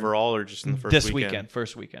going mean, to earn? overall or just in the first this weekend?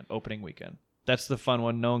 first weekend, opening weekend. That's the fun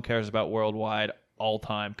one. No one cares about worldwide all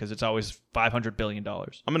time because it's always $500 billion. I'm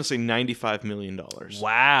going to say $95 million.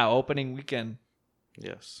 Wow, opening weekend.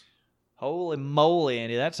 Yes. Holy moly,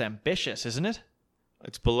 Andy, that's ambitious, isn't it?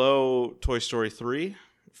 It's below Toy Story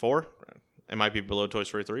 4. It might be below Toy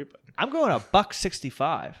Story 3, but I'm going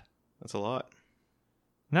 $1.65. that's a lot.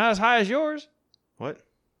 Not as high as yours. What?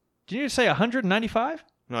 Did you say 195?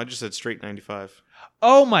 No, I just said straight 95.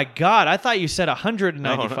 Oh my God! I thought you said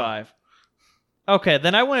 195. No. Okay,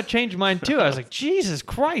 then I want to change mine too. I was like, Jesus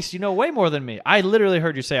Christ, you know way more than me. I literally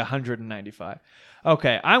heard you say 195.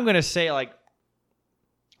 Okay, I'm gonna say like,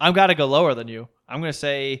 I've got to go lower than you. I'm gonna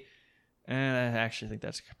say, I actually think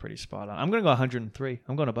that's pretty spot on. I'm gonna go 103.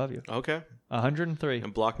 I'm going above you. Okay. 103.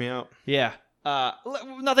 And block me out. Yeah.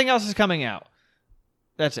 Nothing else is coming out.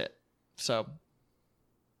 That's it. So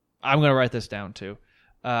I'm gonna write this down too,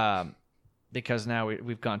 because now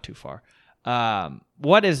we've gone too far.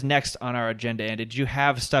 What is next on our agenda? And did you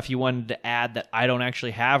have stuff you wanted to add that I don't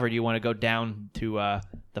actually have, or do you want to go down to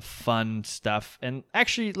the fun stuff? And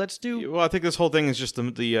actually, let's do. Well, I think this whole thing is just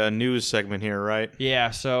the news segment here, right? Yeah.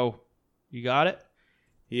 So you got it.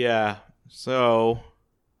 Yeah. So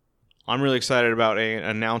I'm really excited about an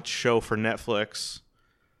announced show for Netflix.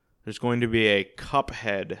 There's going to be a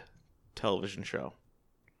Cuphead television show.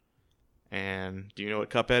 And do you know what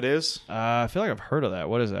Cuphead is? I feel like I've heard of that.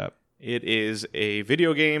 What is that? It is a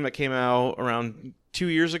video game that came out around 2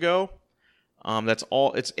 years ago.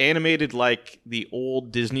 It's animated like the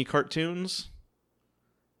old Disney cartoons.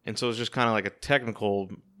 And so it's just kind of like a technical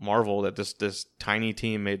marvel that this tiny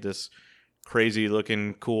team made this crazy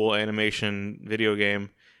looking cool animation video game.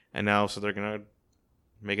 And now so they're going to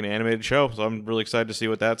make an animated show. So I'm really excited to see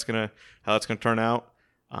how that's going to turn out.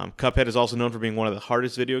 Cuphead is also known for being one of the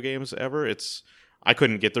hardest video games ever. I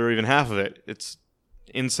couldn't get through even half of it. It's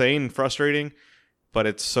insane, frustrating, but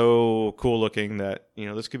it's so cool looking that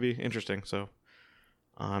this could be interesting. So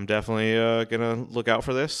I'm definitely gonna look out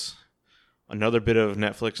for this. Another bit of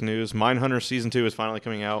Netflix news: Mindhunter season 2 is finally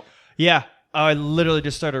coming out. Yeah, I literally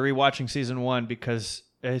just started rewatching season 1 because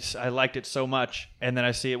I liked it so much, and then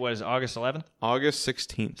I see it was August 11th, August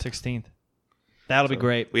 16th. That'll be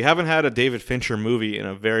great. We haven't had a David Fincher movie in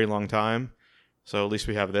a very long time, so at least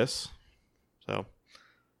we have this. So.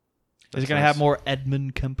 Is it going to have more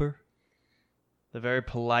Edmund Kemper? The very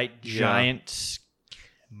polite giant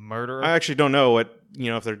murderer? I actually don't know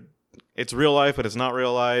if it's real life, but it's not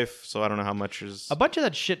real life, so I don't know how much is... A bunch of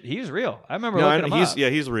that shit, he's real. I remember looking him up. Yeah,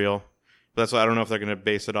 he's real. But that's why I don't know if they're going to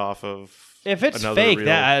base it off of... If it's fake,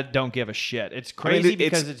 I don't give a shit. It's crazy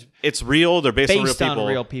because it's real. They're based on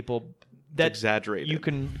real people. That exaggerated. You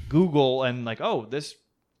can Google and this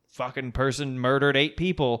fucking person murdered 8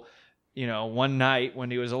 people, one night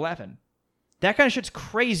when he was 11. That kind of shit's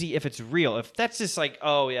crazy if it's real. If that's just like,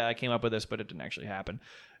 oh yeah, I came up with this, but it didn't actually happen.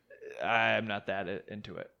 I'm not that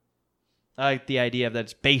into it. I like the idea that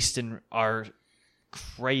it's based in our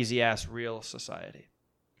crazy ass real society.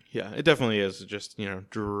 Yeah, it definitely is. Just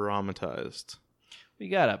dramatized. You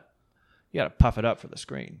gotta puff it up for the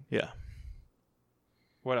screen. Yeah.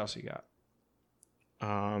 What else you got?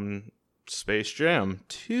 Space Jam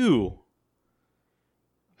 2.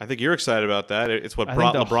 I think you're excited about that. It's what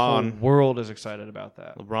brought LeBron. LeBron. The whole world is excited about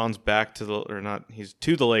that. LeBron's back he's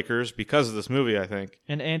to the Lakers because of this movie, I think.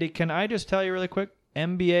 And Andy, can I just tell you really quick?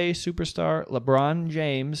 NBA superstar LeBron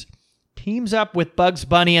James teams up with Bugs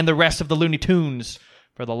Bunny and the rest of the Looney Tunes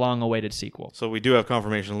for the long-awaited sequel. So we do have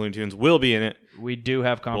confirmation Looney Tunes will be in it. We do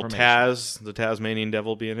have confirmation. Will the Tasmanian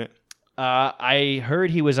Devil, be in it? I heard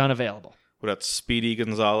he was unavailable. What about Speedy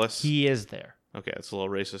Gonzalez? He is there. Okay, it's a little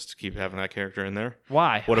racist to keep having that character in there.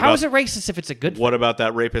 Why? How is it racist if it's a good What about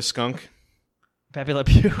that rapist skunk? Pepe Le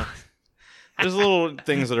Pew. There's little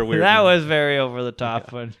things that are weird. That was very over the top.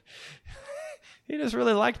 But he just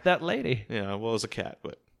really liked that lady. Yeah, well, it was a cat,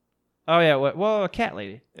 but... Oh, yeah, well, a cat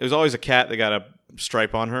lady. It was always a cat that got a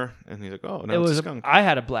stripe on her, and he's like, oh, no, it's a skunk. I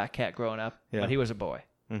had a black cat growing up, Yeah. but he was a boy.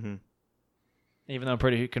 Mm-hmm. Even though I'm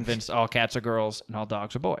pretty convinced all cats are girls and all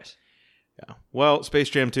dogs are boys. Yeah. Well, Space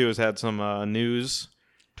Jam 2 has had some news.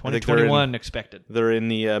 2021 expected. They're in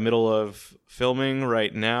the middle of filming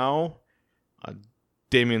right now.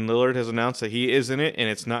 Damian Lillard has announced that he is in it, and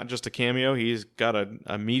it's not just a cameo. He's got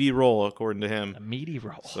a meaty role, according to him. A meaty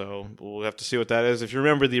role. So we'll have to see what that is. If you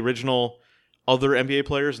remember the original other NBA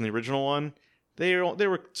players in the original one, they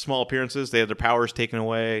were small appearances. They had their powers taken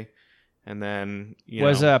away. And then,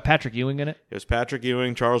 was Patrick Ewing in it? It was Patrick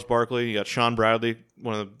Ewing, Charles Barkley. You got Sean Bradley,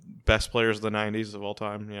 one of the best players of the 90s of all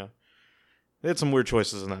time. Yeah. They had some weird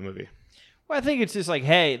choices in that movie. Well, I think it's just like,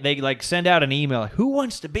 hey, they send out an email. Who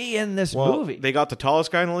wants to be in this movie? They got the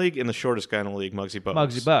tallest guy in the league and the shortest guy in the league, Muggsy Bogues.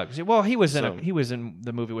 Muggsy Bogues. Well, he was in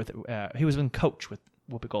the movie with he was in Coach with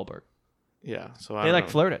Whoopi Goldberg. Yeah, so they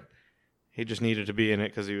flirted. He just needed to be in it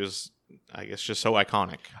because he was, I guess, just so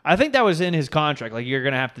iconic. I think that was in his contract. Like, you're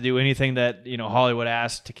gonna have to do anything that Hollywood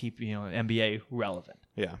asked to keep NBA relevant.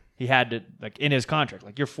 Yeah, he had to, like, in his contract.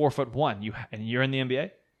 Like, you're 4'1", and you're in the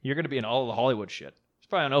NBA. You're gonna be in all of the Hollywood shit,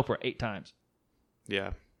 probably on Oprah 8 times.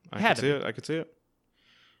 Yeah, I Had could to see be. it. I could see it.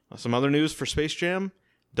 Some other news for Space Jam.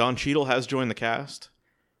 Don Cheadle has joined the cast.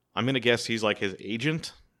 I'm going to guess he's like his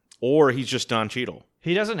agent, or he's just Don Cheadle.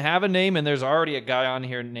 He doesn't have a name, and there's already a guy on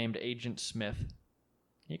here named Agent Smith.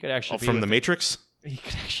 He could actually be From with The Matrix? He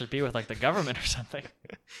could actually be with like the government or something.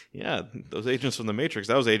 Yeah, those agents from The Matrix.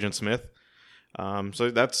 That was Agent Smith.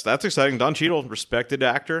 So that's exciting. Don Cheadle, respected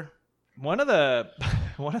actor. Not a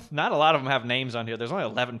lot of them have names on here. There's only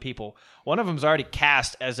 11 people. One of them's already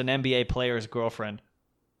cast as an NBA player's girlfriend.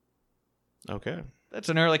 Okay. That's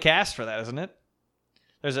an early cast for that, isn't it?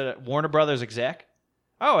 There's a Warner Brothers exec.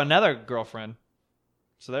 Oh, another girlfriend.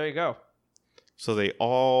 So there you go. So they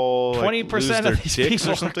all 20% of these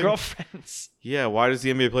people are girlfriends. Yeah, why does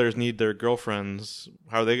the NBA players need their girlfriends?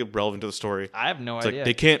 How are they relevant to the story? I have no It's idea. like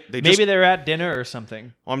they can't. Maybe they're at dinner or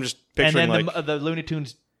something. I'm just And picturing then like the Looney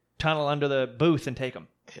Tunes tunnel under the booth and take them.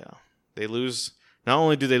 yeah, they lose. Not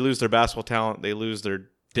only do they lose their basketball talent, they lose their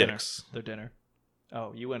dicks, Their dinner.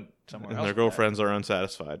 Oh, you went somewhere and else. their with that. girlfriends are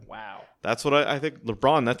unsatisfied. Wow. That's what I think.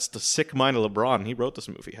 LeBron. That's the sick mind of LeBron. He wrote this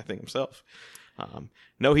movie, I think himself.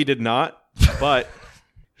 No, he did not. But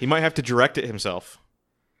he might have to direct it himself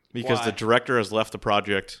because Why? the director has left the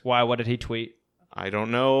project. Why? What did he tweet? I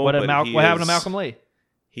don't know. What but what happened to Malcolm Lee?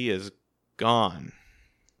 He is gone.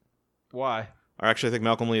 Why? Or actually, I think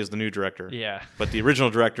Malcolm Lee is the new director. Yeah. But the original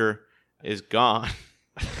director is gone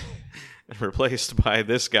and replaced by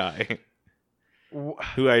this guy,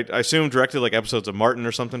 who I assume directed like episodes of Martin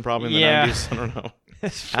or something, probably in the Yeah. 90s. I don't know.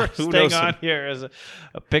 His first Who thing knows on him? here is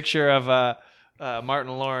a picture of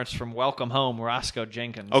Martin Lawrence from Welcome Home, Roscoe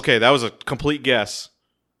Jenkins. Okay, that was a complete guess.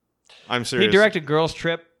 I'm serious. He directed Girls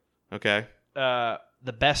Trip, Okay. The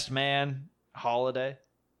Best Man, Holiday,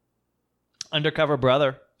 Undercover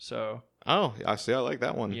Brother. So Oh, I see. I like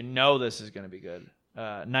that one. you know this is going to be good.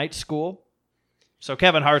 Night School. So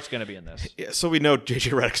Kevin Hart's going to be in this. Yeah, so we know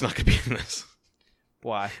JJ Redick's not going to be in this.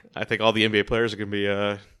 Why? I think all the NBA players are going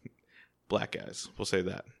to be black guys. We'll say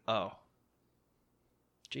that. Oh.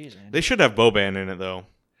 Jeez, man. They should have Boban in it, though.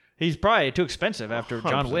 He's probably too expensive after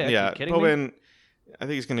John 100%. Wick. Yeah, you kidding me? Boban, I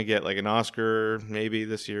think he's going to get like an Oscar maybe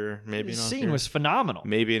this year. Maybe His an Oscar. scene was phenomenal.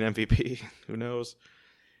 Maybe an MVP. Who knows?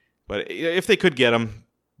 But if they could get him,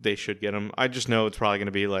 they should get him. I just know it's probably going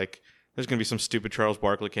to be like there's going to be some stupid Charles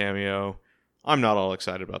Barkley cameo. I'm not all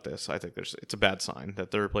excited about this. I think it's a bad sign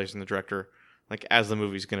that they're replacing the director like as the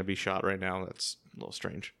movie's going to be shot right now. That's a little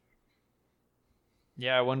strange.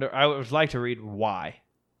 Yeah, I wonder. I would like to read why.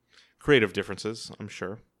 Creative differences, I'm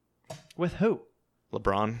sure. With who?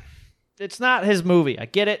 LeBron. It's not his movie. I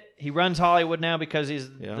get it. He runs Hollywood now because he's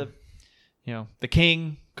Yeah. the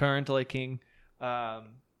king, currently king. But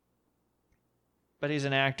he's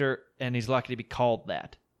an actor, and he's lucky to be called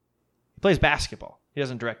that. He plays basketball. He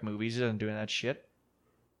doesn't direct movies. He doesn't do that shit.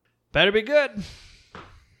 Better be good.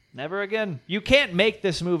 Never again. You can't make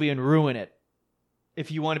this movie and ruin it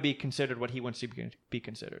if you want to be considered what he wants to be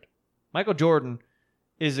considered. Michael Jordan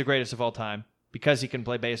is the greatest of all time because he can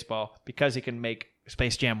play baseball, because he can make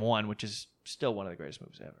Space Jam 1, which is still one of the greatest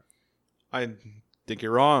movies ever. I think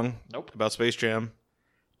you're wrong. Nope. About Space Jam.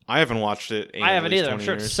 I haven't watched it. I haven't either. I'm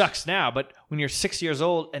sure years. it sucks now, but when you're 6 years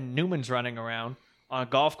old and Newman's running around on a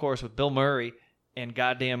golf course with Bill Murray and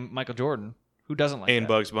goddamn Michael Jordan, who doesn't like And that?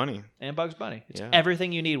 Bugs Bunny. And Bugs Bunny. It's Yeah.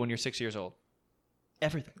 everything you need when you're 6 years old.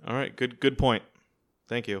 Everything. All right, good point.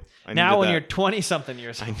 Thank you. I Now needed when that. you're 20-something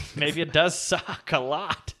years old, maybe it does suck a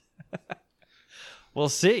lot. We'll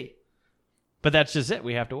see. But that's just it.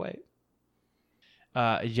 We have to wait.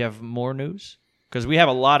 You have more news? Because we have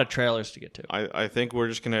a lot of trailers to get to. I think we're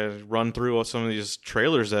just gonna run through some of these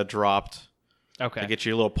trailers that dropped Okay. to get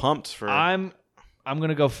you a little pumped for. I'm going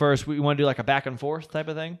to go first. We want to do like a back and forth type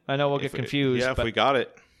of thing? I know we'll get confused. Yeah, but if we got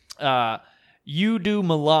it, you do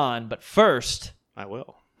Milan, but first, I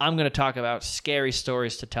will. I'm going to talk about scary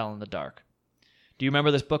stories to tell in the dark. Do you remember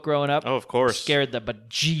this book growing up? Oh, of course. Scared the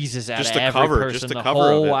bejesus out Just of the every cover, person just in the the cover of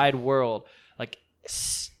whole it. wide world. Like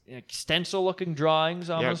stencil-looking drawings,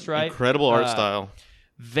 almost, Yeah, right? incredible art style.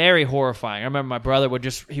 Very horrifying. I remember my brother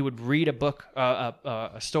would read a book,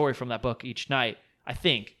 a story from that book each night. I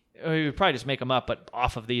think he would probably just make them up, but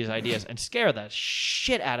off of these ideas, and scare the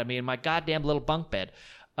shit out of me in my goddamn little bunk bed.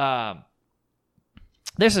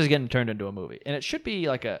 This is getting turned into a movie, and it should be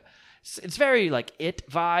like it's very like It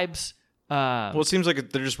vibes. Well, it seems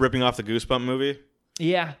like they're just ripping off the Goosebump movie.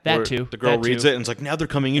 Yeah, that where too. The girl that reads too. it and it's like, now they're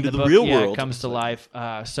coming into the book, real yeah, world. It comes to life.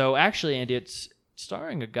 So actually, Andy, it's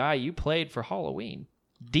starring a guy you played for Halloween,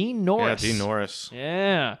 Dean Norris. Yeah, Dean Norris.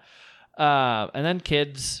 Yeah. And then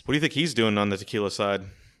kids. What do you think he's doing on the tequila side?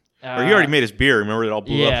 Or he already made his beer. Remember it all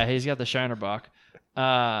blew up? Yeah, he's got the Shiner Bock.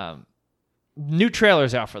 new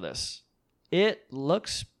trailers out for this. It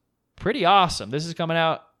looks pretty awesome. This is coming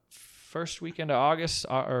out first weekend of August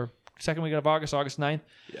or second weekend of August 9th.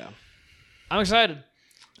 Yeah. I'm excited.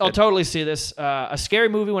 I'll totally see this. A scary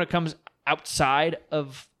movie when it comes outside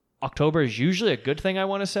of October is usually a good thing, I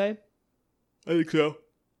want to say. I think so.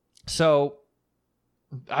 So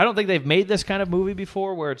I don't think they've made this kind of movie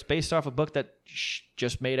before where it's based off a book that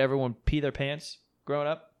just made everyone pee their pants growing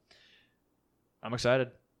up. I'm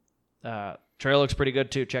excited. Trailer looks pretty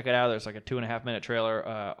good too. Check it out. There's like a 2.5-minute trailer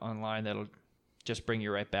online that'll just bring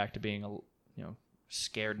you right back to being a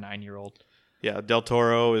scared 9-year-old. Yeah, Del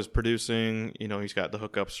Toro is producing. He's got the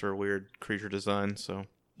hookups for weird creature design, so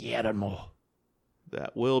Yeah, more.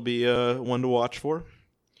 that will be one to watch for.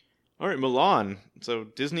 All right, Mulan. So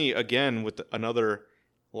Disney again with another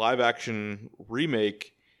live-action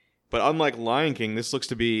remake, but unlike Lion King, this looks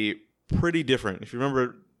to be pretty different. If you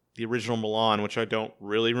remember the original Mulan, which I don't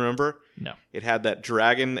really remember, No. it had that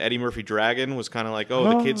dragon, Eddie Murphy dragon, was kind of like,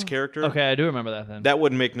 the kid's character. Okay, I do remember that then. That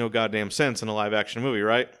wouldn't make no goddamn sense in a live-action movie,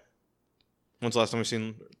 right? When's the last time we've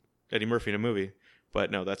seen Eddie Murphy in a movie?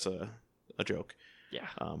 But no, that's a joke. Yeah.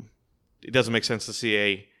 It doesn't make sense to see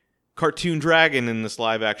a cartoon dragon in this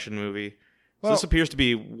live-action movie. So Well- this appears to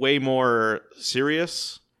be way more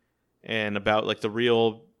serious and about like the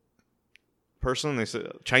real person. They say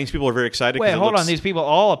Chinese people are very excited. Wait, 'cause it hold looks- on. These people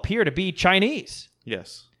all appear to be Chinese.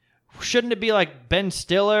 Yes, Shouldn't it be like Ben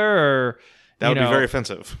Stiller or... that would be very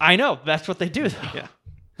offensive. I know. That's what they do, though. Yeah.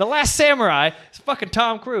 The Last Samurai is fucking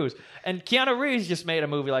Tom Cruise. And Keanu Reeves just made a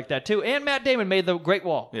movie like that, too. And Matt Damon made The Great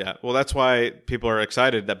Wall. Yeah, well, that's why people are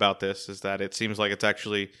excited about this. Is that it seems like it's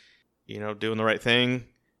actually, doing the right thing.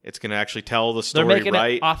 It's going to actually tell the They're story making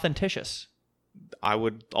right. it authenticious.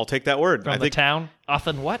 I'll take that word. From I the think town.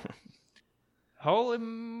 What? Holy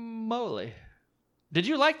moly. Did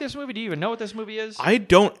you like this movie? Do you even know what this movie is? I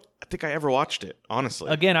don't think I ever watched it, honestly.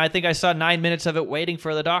 Again, I think I saw 9 minutes of it waiting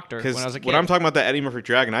for the doctor when Because I was a kid. when I'm talking about that Eddie Murphy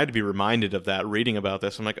Dragon, I had to be reminded of that reading about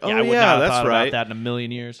this. I'm like, oh, yeah, I would not have that's thought right. about that in a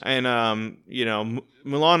million years. And,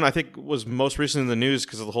 Mulan, I think, was most recently in the news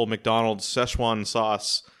because of the whole McDonald's Szechuan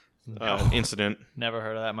sauce incident. Never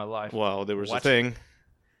heard of that in my life. Well, there was What? a thing.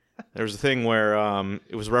 There was a thing where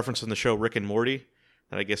it was referenced in the show Rick and Morty.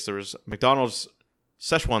 And I guess there was McDonald's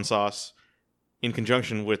Szechuan sauce in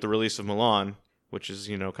conjunction with the release of Mulan, which is,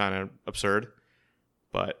 kind of absurd.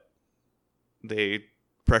 But they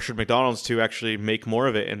pressured McDonald's to actually make more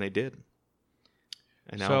of it, and they did.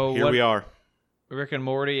 And now So here what- we are. Rick and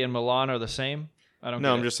Morty and Milan are the same? I don't No,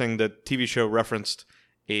 get I'm it. just saying the TV show referenced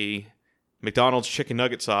a McDonald's chicken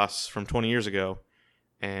nugget sauce from 20 years ago,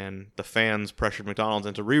 and the fans pressured McDonald's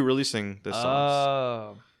into re-releasing this sauce.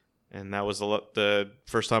 Oh. And that was the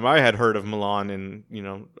first time I had heard of Mulan in,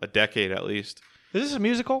 a decade at least. Is this a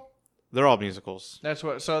musical? They're all musicals. That's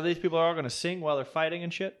what. So these people are all going to sing while they're fighting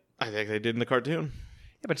and shit? I think they did in the cartoon.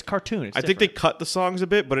 Yeah, but it's cartoon. It's I think they different. cut the songs a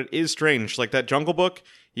bit, but it is strange. Like that Jungle Book,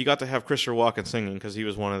 you got to have Christopher Walken singing because he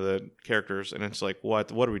was one of the characters, and it's like,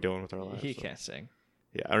 what are we doing with our lives? He can't sing.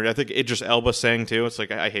 Yeah, I think Idris Elba sang too. It's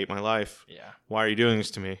like, I hate my life. Yeah. Why are you doing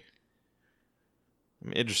this to me? I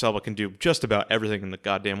mean, Idris Elba can do just about everything in the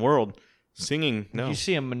goddamn world. Singing, no. Did you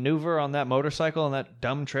see him maneuver on that motorcycle in that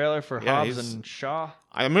dumb trailer for Yeah, Hobbs he's- and Shaw?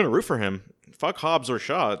 I'm going to root for him. Fuck Hobbs or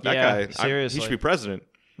Shaw. That Yeah, guy, seriously. he should be president.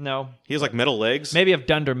 No. He has like metal legs. Maybe of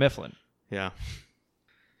Dunder Mifflin. Yeah.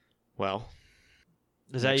 Well,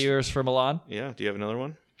 Is that yours for Milan? yeah. Do you have another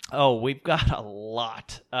one? Oh, we've got a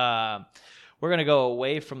lot. We're going to go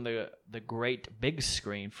away from the great big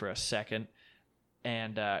screen for a second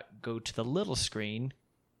and go to the little screen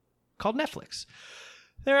called Netflix.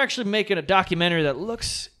 They're actually making a documentary that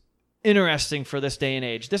looks interesting for this day and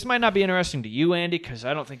age. This might not be interesting to you, Andy, because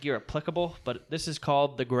I don't think you're applicable, but this is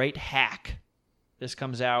called The Great Hack. This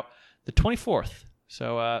comes out the 24th,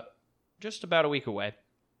 so just about a week away.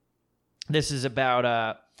 This is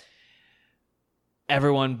about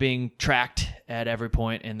everyone being tracked at every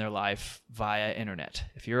point in their life via internet.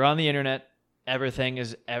 If you're on the internet, everything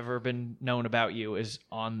has ever been known about you is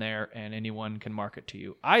on there, and anyone can market to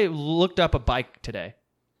you. I looked up a bike today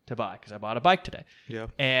to buy because I bought a bike today. Yeah.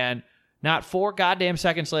 And not 4 goddamn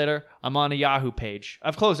seconds later, I'm on a Yahoo page.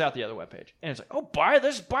 I've closed out the other webpage. And it's like, oh, buy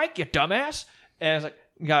this bike, you dumbass. And it's like,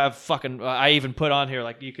 I even put on here,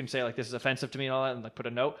 like, you can say, like, this is offensive to me and all that, and, like, put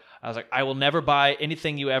a note. I was like, I will never buy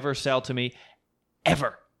anything you ever sell to me,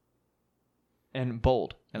 ever. And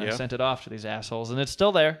bold. And I Yeah. sent it off to these assholes, and it's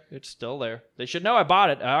still there. It's still there. They should know I bought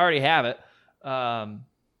it. I already have it.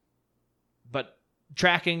 But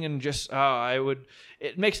tracking and just,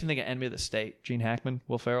 it makes me think of Enemy of the State. Gene Hackman,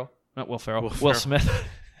 Will Ferrell. Not Will Ferrell. Will Will Ferrell. Smith.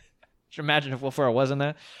 Just imagine if Will Ferrell wasn't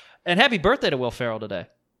that. And happy birthday to Will Ferrell today.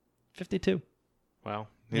 52. Wow,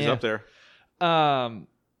 he's Yeah. up there.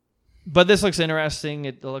 But this looks interesting.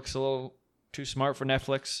 It looks a little too smart for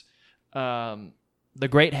Netflix. The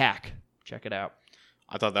Great Hack. Check it out.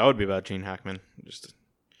 I thought that would be about Gene Hackman. Just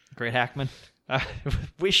Great Hackman.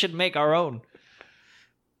 We should make our own.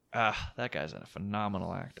 That guy's a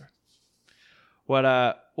phenomenal actor.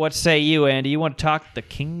 What say you, Andy? You want to talk The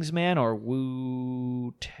Kingsman or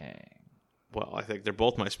Wu-Tang? well, I think they're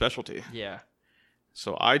both my specialty. Yeah.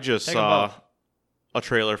 So I just Take 'em saw both. a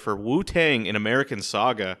trailer for Wu-Tang: An American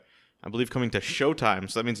Saga. I believe coming to Showtime.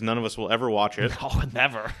 So that means none of us will ever watch it. Oh,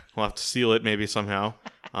 never. We'll have to steal it maybe somehow.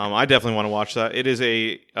 I definitely want to watch that. It is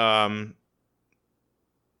a I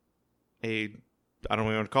don't know what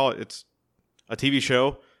you want to call it. It's a TV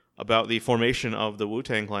show about the formation of the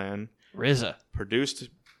Wu-Tang Clan, RZA. produced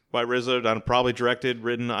by RZA, probably directed,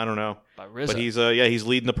 written, I don't know. By RZA. But he's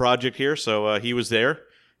leading the project here, so he was there.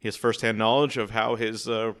 He has firsthand knowledge of how his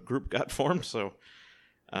group got formed. So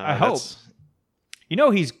I hope. You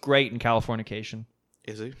know he's great in Californication.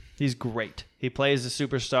 Is he? He's great. He plays the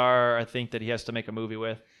superstar, I think, that he has to make a movie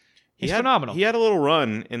with. He's He had- phenomenal. He had a little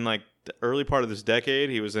run in like the early part of this decade.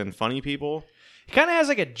 He was in Funny People. He kind of has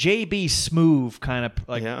like a JB Smoove kind of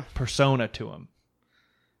like Yeah. persona to him.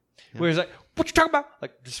 Where he's like, what you talking about?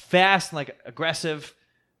 Like just fast and like aggressive.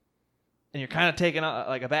 And you're kind of taken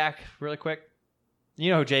like aback really quick. You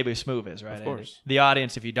know who JB Smoove is, right? Of course. Andy? The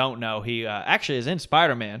audience, if you don't know, he actually is in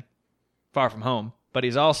Spider-Man, Far From Home, but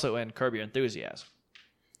he's also in Curb Your Enthusiasm,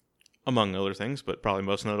 Among other things, but probably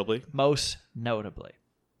most notably. most notably.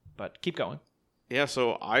 But keep going. Yeah,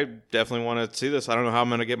 so I definitely want to see this. I don't know how I'm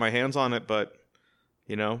going to get my hands on it, but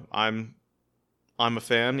you know, I'm a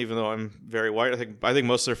fan, even though I'm very white. I think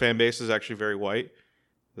most of their fan base is actually very white.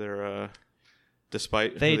 They're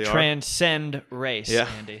despite They who they are. transcend race, Yeah.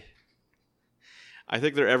 Andy. I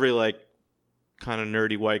think they're every like kind of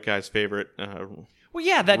nerdy white guy's favorite. Well,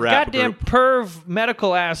 yeah, that Rap goddamn group. perv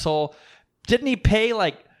medical asshole. Didn't he pay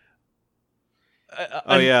like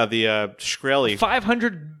the Shkreli.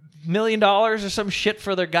 $500 million or some shit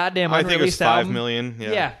for their goddamn I unreleased think it was $5 album? million.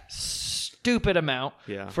 Yeah, stupid amount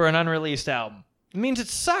Yeah. for an unreleased album. It means it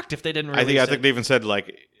sucked if they didn't release I think it. they even said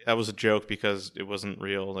like that was a joke because it wasn't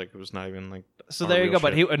real. Like it was not even like. So our there you real go.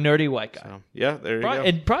 But shit. he a nerdy white guy, So, yeah, there you go.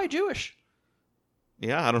 and probably Jewish.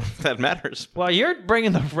 Yeah, I don't know if that matters. Well, you're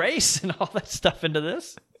bringing the race and all that stuff into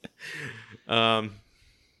this.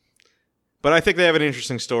 But I think they have an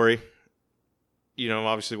interesting story. You know,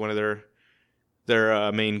 obviously one of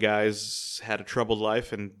their main guys had a troubled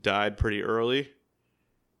life and died pretty early,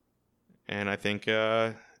 and I think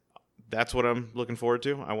that's what I'm looking forward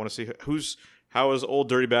to. I want to see how is old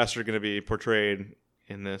dirty bastard going to be portrayed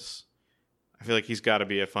in this. I feel like he's got to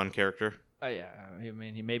be a fun character. Yeah, I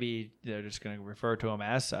mean, maybe they're just going to refer to him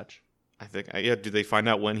as such. I think. Yeah. Do they find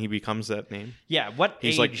out when he becomes that name? Yeah, what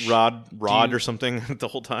He's age? like Rod you- or something the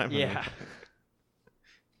whole time. Yeah,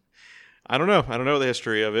 I don't know. I don't know the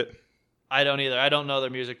history of it, I don't either. I don't know their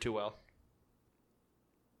music too well.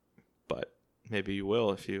 but maybe you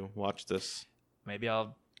will if you watch this. Maybe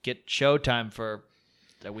I'll get Showtime for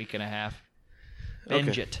a week and a half. Binge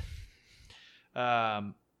Okay. it.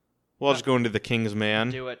 Well, I'll just go into The King's Man,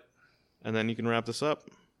 Do it. and then you can wrap this up.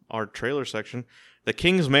 Our trailer section. The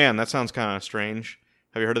King's Man, that sounds kind of strange.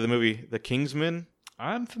 Have you heard of the movie The Kingsman?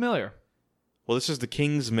 I'm familiar. Well, this is The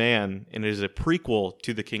King's Man, and it is a prequel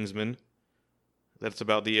to The Kingsman. That's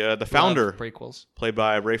about the founder, Love prequels. played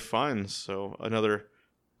by Ralph Fiennes. So another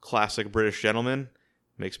classic British gentleman.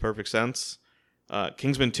 Makes perfect sense.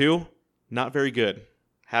 Kingsman 2, not very good.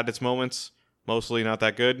 Had its moments, mostly not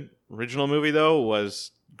that good. Original movie, though,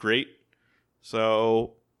 was great.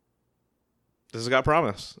 So this has got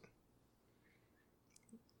promise.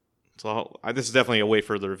 So this is definitely a wait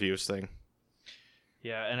for the reviews thing.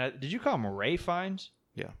 Yeah, and did you call him Ray Fiennes?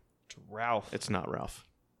 Yeah. It's Ralph. It's not Ralph.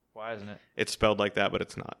 Why isn't it? It's spelled like that, but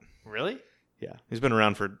it's not. Really? Yeah. He's been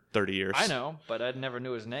around for 30 years. I know, but I never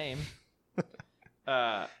knew his name.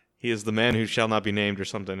 He is the man who shall not be named or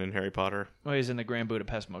something in Harry Potter. Well, he's in the Grand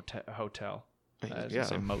Budapest Hotel. I was Yeah. gonna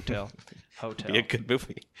say motel. Hotel. Be a good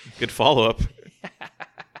movie. Good follow-up.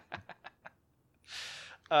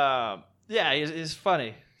 Yeah, he's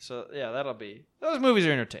funny. So yeah, those movies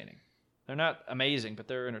are entertaining. They're not amazing, but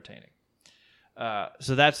they're entertaining.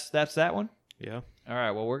 So that's that one. Yeah. All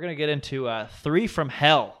right. Well, we're gonna get into 3 from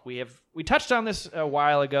Hell. We touched on this a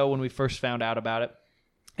while ago when we first found out about it.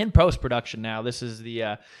 In post-production now. This is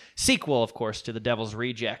the sequel, of course, to The Devil's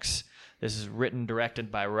Rejects. This is written,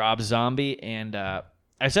 directed by Rob Zombie, and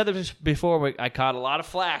I said this before. I caught a lot of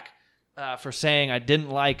flack for saying I didn't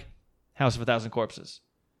like House of a Thousand Corpses.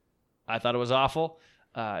 I thought it was awful.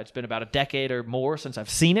 It's been about a decade or more since I've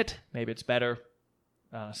seen it. Maybe it's better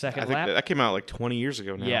second I think lap. that came out like 20 years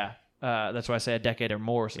ago now. Yeah, that's why I say a decade or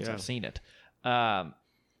more since Yeah. I've seen it.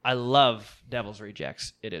 I love Devil's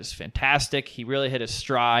Rejects. It is fantastic. He really hit his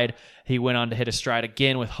stride. He went on to hit his stride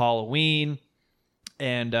again with Halloween.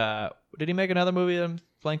 And did he make another movie that I'm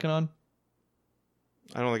blanking on?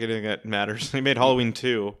 I don't think anything that matters. He made Halloween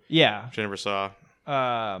 2, Yeah. which I never saw.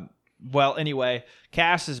 Well, anyway,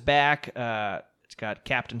 cast is back. It's got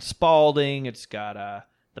Captain Spaulding. It's got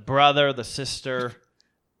the brother, the sister.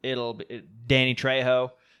 It'll be Danny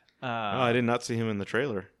Trejo. I did not see him in the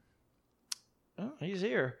trailer. Oh, he's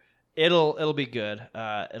here. It'll be good.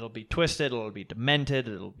 It'll be twisted. It'll be demented.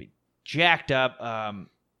 It'll be jacked up. I'm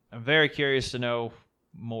very curious to know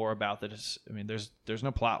more about this. I mean, there's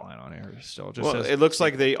no plot line on here. Still, it just Well, says it looks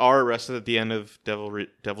like they are arrested at the end of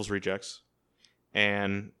Devil's Rejects,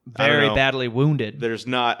 and I don't very know, badly wounded. there's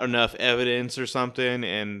not enough evidence or something,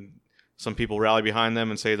 and some people rally behind them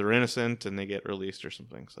and say they're innocent, and they get released or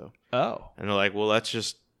something. So, Oh, and they're like, well, let's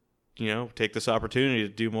just take this opportunity to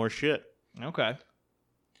do more shit. okay.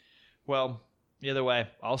 Well, either way,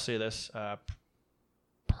 I'll see this.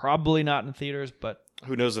 Probably not in theaters, but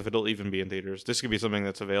Who knows if it'll even be in theaters? This could be something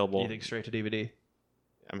that's available. you think straight to DVD?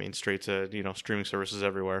 I mean, straight to streaming services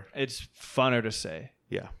everywhere. It's funner to say.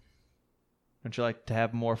 Yeah. Don't you like to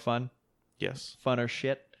have more fun? Yes. Funner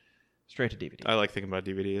shit? Straight to DVD. I like thinking about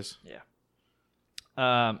DVDs.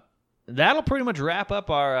 That'll pretty much wrap up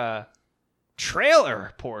our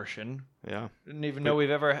trailer portion. Yeah. Didn't even know we've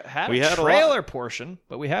ever had we a had a trailer portion,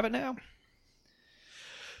 but we have it now.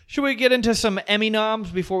 Should we get into some Emmy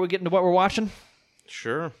noms before we get into what we're watching?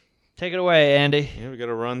 Sure. Take it away, Andy. Yeah, we got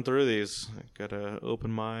to run through these. I got to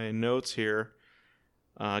open my notes here.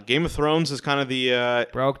 Game of Thrones is kind of the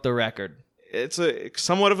Broke the record. it's a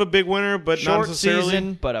somewhat of a big winner, but not Short necessarily.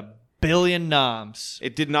 season, but a billion noms.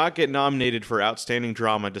 It did not get nominated for Outstanding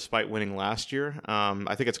Drama despite winning last year.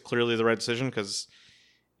 I think it's clearly the right decision because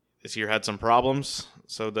this year had some problems.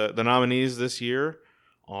 So the nominees this year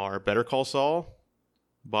are Better Call Saul,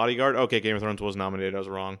 Bodyguard. Okay, Game of Thrones was nominated. I was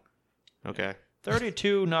wrong. Okay.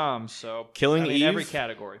 32 noms, so Killing Eve. every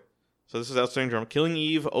category. So this is Outstanding Drama. Killing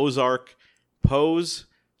Eve, Ozark, Pose,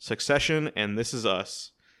 Succession, and This Is Us.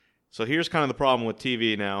 So here's kind of the problem with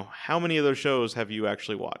TV now. How many of those shows have you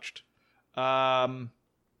actually watched? Other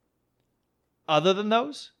than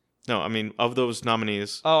those? No, I mean, of those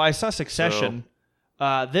nominees. Oh, I saw Succession.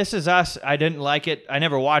 This Is Us. I didn't like it. I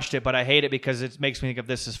never watched it, but I hate it because it makes me think of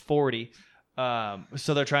This Is 40.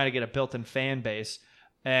 So they're trying to get a built-in fan base.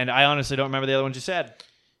 And I honestly don't remember the other ones you said.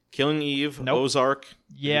 Killing Eve, Nope. Ozark.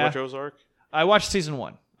 Did you Yeah. watch Ozark? I watched season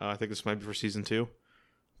 1. I think this might be for season 2.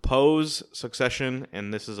 Pose, Succession,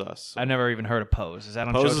 and This Is Us. I've never even heard of Pose. Is that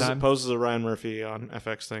on Pose Showtime? Pose is a Ryan Murphy on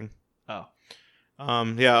FX thing. Oh.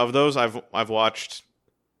 Yeah, of those I've watched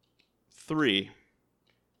 3.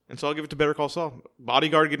 And so I'll give it to Better Call Saul.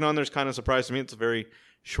 Bodyguard getting on there is kind of a surprise to me. It's a very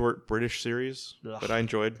short British series, Ugh. but I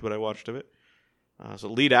enjoyed what I watched of it. So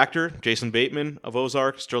lead actor, Jason Bateman of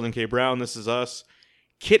Ozark, Sterling K. Brown, This Is Us,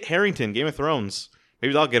 Kit Harington, Game of Thrones.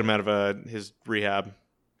 Maybe that'll get him out of his rehab.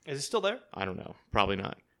 Is it still there? I don't know. Probably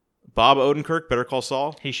not. Bob Odenkirk, Better Call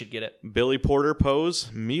Saul. He should get it. Billy Porter,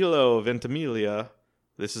 Pose. Milo Ventimiglia,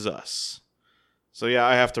 This Is Us. So yeah,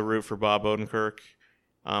 I have to root for Bob Odenkirk.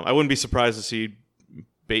 I wouldn't be surprised to see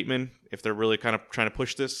Bateman if they're really kind of trying to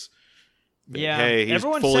push this. But Yeah. hey, he's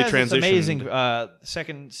Everyone fully says transitioned. it's amazing.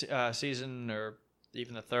 Second season or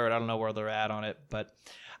even the third. I don't know where they're at on it, but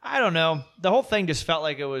I don't know. The whole thing just felt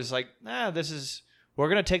like it was like, we're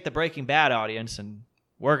going to take the Breaking Bad audience and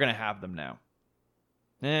we're going to have them now.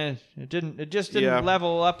 It just didn't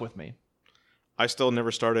level up with me. I still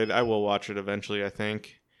never started. I will watch it eventually, I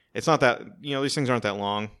think. It's not that, these things aren't that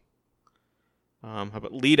long. How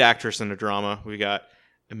about lead actress in a drama? We got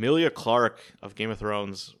Emilia Clarke of Game of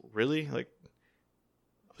Thrones. Really? Like,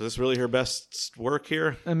 was this really her best work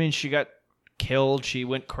here? I mean, she got killed. She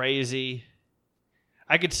went crazy.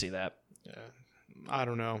 I could see that. I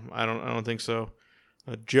don't know. I don't think so.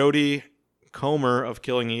 Jodie Comer of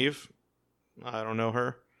Killing Eve. I don't know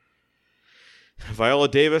her. Viola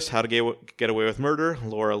Davis, How to Get Away with Murder.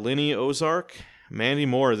 Laura Linney, Ozark. Mandy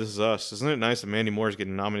Moore, This Is Us. Isn't it nice that Mandy Moore is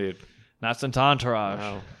getting nominated? Not since Entourage.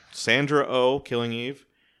 Wow. Sandra Oh, Killing Eve.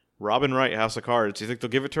 Robin Wright, House of Cards. Do you think they'll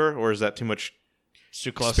give it to her, or is that too much It's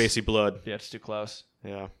too close. spacey blood? Yeah, it's too close.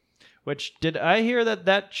 Yeah. Which, did I hear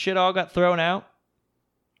that shit all got thrown out?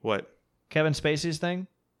 What? Kevin Spacey's thing?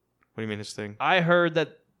 What do you mean his thing? I heard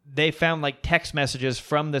that they found like text messages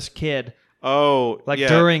from this kid, Oh, like yeah.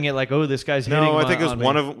 during it, like, oh, this guy's hitting. No, I think it was on me.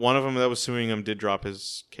 one of them that was suing him did drop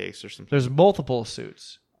his case or something. There's multiple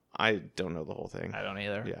suits. I don't know the whole thing. I don't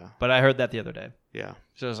either. Yeah. But I heard that the other day. Yeah.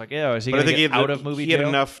 So I was like, yeah, is he But going I to think get out of movie he had jail?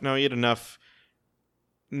 enough. No, he had enough.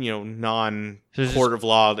 Non So it's court of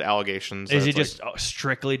law allegations. Is he that it's just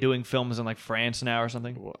strictly doing films in like France now or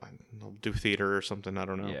something? well, he'll do theater or something? I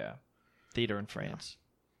don't know. Yeah. Theater in France.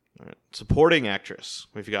 All right. Supporting actress.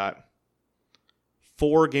 We've got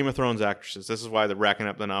 4 Game of Thrones actresses. This is why they're racking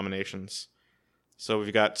up the nominations. So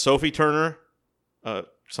we've got Sophie Turner,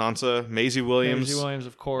 Sansa, Maisie Williams,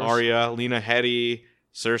 of course. Arya, Lena Headey,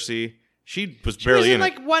 Cersei. She was She barely was in in it,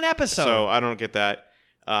 like one episode. so I don't get that.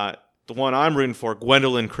 The one I'm rooting for,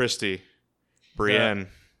 Gwendolyn Christie, Brienne,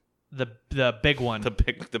 the big one. the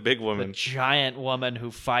big The woman. giant woman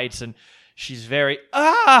who fights, and she's very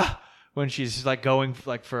when she's like going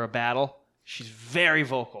like for a battle. She's very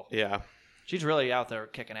vocal. Yeah. She's really out there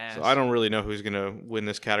kicking ass. So I don't really know who's going to win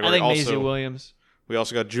this I category. think Also, Maisie Williams. we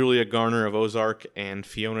also got Julia Garner of Ozark and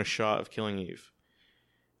Fiona Shaw of Killing Eve.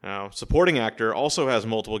 Now, supporting actor also has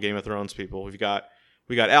multiple Game of Thrones people. We got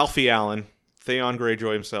Alfie Allen, Theon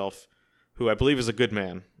Greyjoy himself, who I believe is a good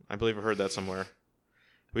man. I believe I heard that somewhere.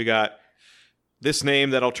 We got this name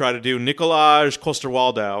that I'll try to do, Nikolaj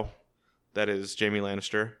Coster-Waldau. That is Jaime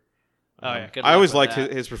Lannister. Oh yeah, good I luck always with liked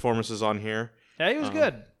that. his performances on here. Yeah, he was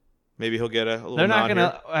good. Maybe he'll get a little They're not nod gonna.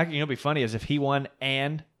 here. Actually, you know, what'd be funny is if he won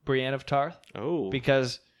and Brienne of Tarth, Oh,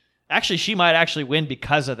 because actually she might actually win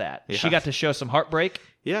because of that. Yeah. She got to show some heartbreak.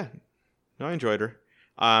 yeah. No, I enjoyed her.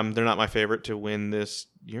 They're not my favorite to win this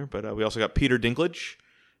year, but we also got Peter Dinklage,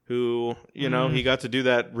 who, he got to do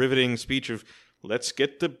that riveting speech of, let's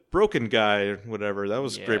get the broken guy, or whatever. That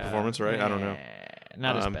was a great Yeah. performance, right? I don't know.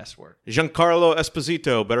 Not his best work. Giancarlo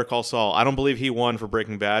Esposito, Better Call Saul. I don't believe he won for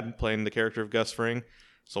Breaking Bad, playing the character of Gus Fring.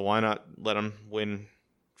 So why not let him win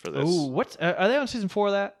for this? Ooh, what are they on season 4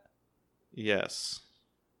 of that? Yes.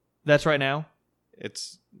 That's right now.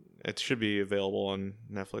 It should be available on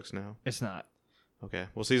Netflix now. It's not. Okay.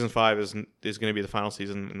 Well, season 5 is going to be the final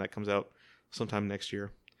season, and that comes out sometime next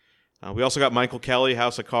year. We also got Michael Kelly,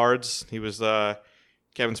 House of Cards. He was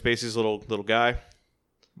Kevin Spacey's little guy.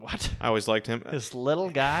 What? I always liked him. This little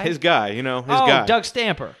guy. His guy, his guy. Doug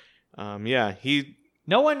Stamper. Yeah,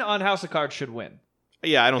 No one on House of Cards should win.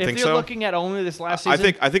 Yeah, I don't think If you're so. looking at only this last I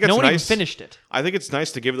season, think it's no one nice. even finished it. I think it's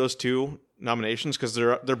nice to give those 2 nominations because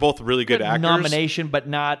they're both really good actors. Nomination, but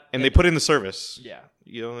not. And they put in the service. Yeah.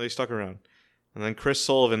 They stuck around. And then Chris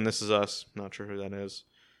Sullivan, This Is Us. Not sure who that is.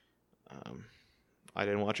 I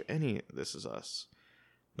didn't watch any This Is Us.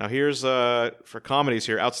 Now here's for comedies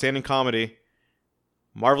here. Outstanding comedy.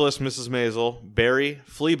 Marvelous Mrs. Maisel, Barry,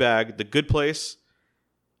 Fleabag, The Good Place,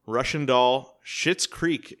 Russian Doll, Schitt's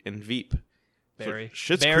Creek, and Veep. Barry.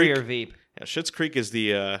 Schitt's Barry Creek, or Veep. Yeah, Schitt's Creek is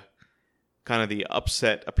the kind of the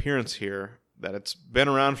upset appearance here. That it's been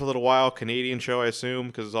around for a little while. Canadian show, I assume,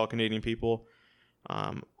 because it's all Canadian people.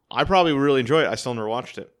 I probably would really enjoy it. I still never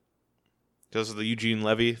watched it. Because of the Eugene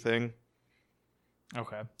Levy thing.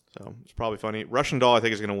 Okay. So it's probably funny. Russian Doll, I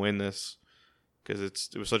think, is going to win this. Because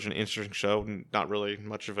it was such an interesting show. Not really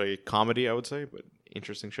much of a comedy, I would say, but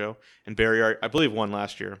interesting show. And Barry, I believe, won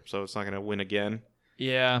last year, so it's not going to win again.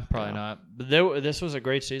 Yeah, probably not. But this was a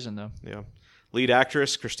great season, though. Yeah. Lead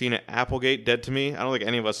actress, Christina Applegate, Dead to Me. I don't think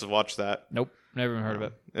any of us have watched that. Nope, never even heard of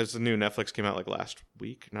it. It's the new Netflix, came out like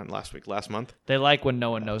last month. They like when no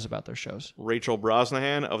one knows about their shows. Rachel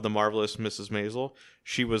Brosnahan of The Marvelous Mrs. Maisel.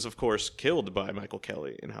 She was, of course, killed by Michael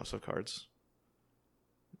Kelly in House of Cards.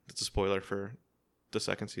 It's a spoiler for the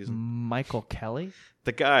second season. Michael Kelly?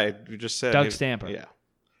 The guy you just said. Doug Stamper. Yeah.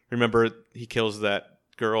 Remember, he kills that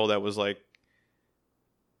girl that was like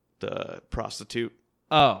the prostitute.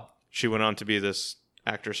 Oh. She went on to be this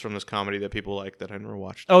actress from this comedy that people like that I never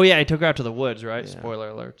watched. Oh, yeah, he took her out to the woods, right? Yeah. Spoiler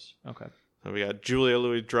alerts. Okay. So we got Julia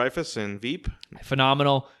Louis-Dreyfus in Veep.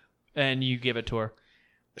 Phenomenal. And you give it to her.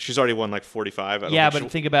 She's already won like 45. Yeah, but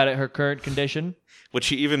think about it, her current condition. Would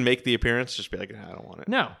she even make the appearance? Just be like, nah, I don't want it.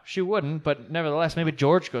 No, she wouldn't, but nevertheless, maybe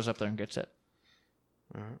George goes up there and gets it.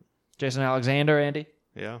 All right. Jason Alexander, Andy.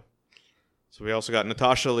 Yeah. So we also got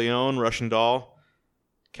Natasha Lyonne, Russian Doll,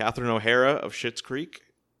 Catherine O'Hara of Schitt's Creek,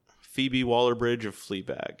 Phoebe Waller-Bridge of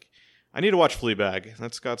Fleabag. I need to watch Fleabag.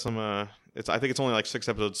 That's got some. I think it's only like 6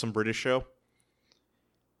 episodes. Some British show.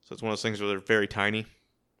 So it's one of those things where they're very tiny.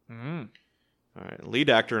 Mm. All right. Lead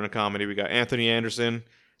actor in a comedy. We got Anthony Anderson,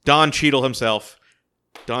 Don Cheadle himself.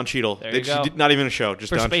 Don Cheadle. There you go. Not even a show. Just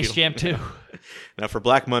For Don Space Cheadle. Jam 2. Now for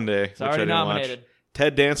Black Monday, It's which I already didn't nominated. watch.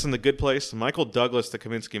 Ted Danson, The Good Place, Michael Douglas, The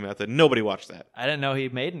Kaminsky Method. Nobody watched that. I didn't know he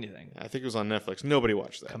made anything. I think it was on Netflix. Nobody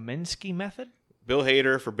watched that. Kaminsky Method? Bill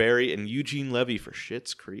Hader for Barry and Eugene Levy for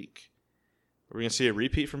Schitt's Creek. Are we going to see a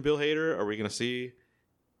repeat from Bill Hader? Are we going to see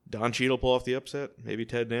Don Cheadle pull off the upset? Maybe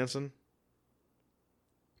Ted Danson?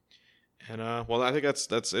 And well, I think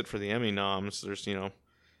that's it for the Emmy noms. There's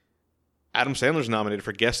Adam Sandler's nominated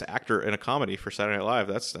for Guest Actor in a Comedy for Saturday Night Live.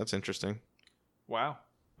 That's interesting. Wow.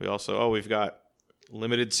 We've got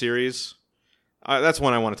limited series. That's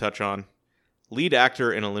one I want to touch on. Lead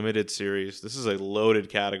actor in a limited series. This is a loaded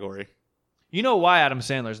category. You know why Adam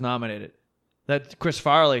Sandler's nominated? That Chris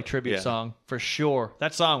Farley tribute Yeah. song, for sure.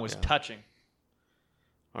 That song was touching.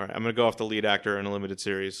 All right, I'm going to go off the lead actor in a limited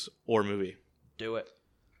series or movie. Do it.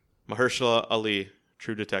 Mahershala Ali,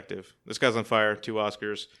 True Detective. This guy's on fire. 2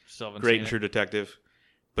 Oscars. Still haven't Great seen in it. True Detective.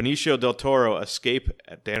 Benicio del Toro, Escape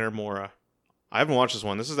at Dannemora. I haven't watched this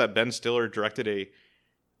one. This is that Ben Stiller directed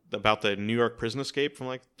about the New York prison escape from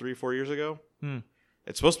like 3 or 4 years ago.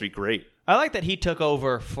 It's supposed to be great. I like that he took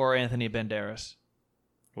over for Anthony Banderas.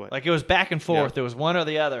 What? Like, it was back and forth. Yeah. There was one or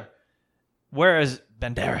the other. Whereas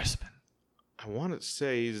Banderas been? I want to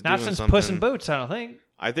say he's Not doing since something. Puss in Boots, I don't think.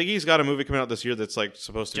 I think he's got a movie coming out this year that's like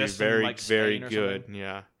supposed to Just be in, very, like, very Spain or good. something?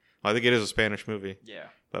 Yeah. I think it is a Spanish movie. Yeah.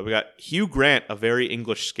 But we got Hugh Grant, A Very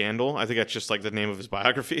English Scandal. I think that's just like the name of his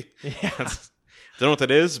biography. Yeah. Don't know what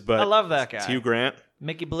that is, but I love that guy. it's Hugh Grant.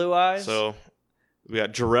 Mickey Blue Eyes. So we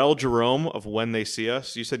got Jarrell Jerome of When They See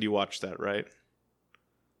Us. You said you watched that, right?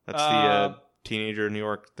 That's the teenager New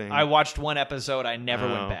York thing. I watched one episode. I never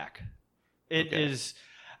Oh. went back. It is. Okay.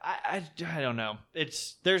 I don't know.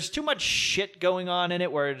 There's too much shit going on in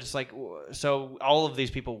it where it's like, so all of these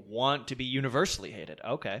people want to be universally hated.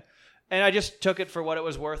 Okay. And I just took it for what it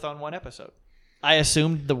was worth on one episode. I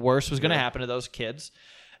assumed the worst was going to happen to those kids.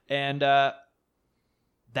 And that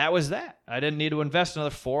was that. I didn't need to invest another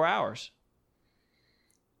 4 hours.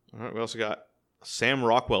 All right, we also got Sam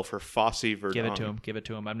Rockwell for Fosse Verdon. Give it to him. Give it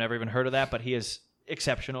to him. I've never even heard of that, but he is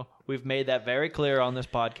exceptional. We've made that very clear on this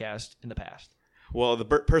podcast in the past. Well, the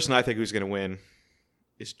person I think who's going to win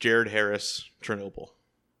is Jared Harris, Chernobyl.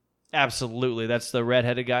 Absolutely. That's the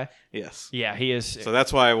redheaded guy. Yes. Yeah, he is. So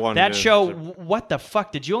that's why I wanted That to, show, what the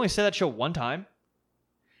fuck? Did you only say that show one time?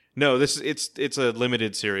 No, it's a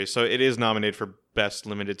limited series, so it is nominated for Best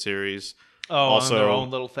Limited Series. Oh, Also- on their own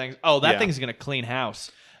little things. Oh, that Yeah. thing's going to clean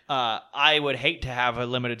house. I would hate to have a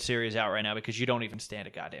limited series out right now because you don't even stand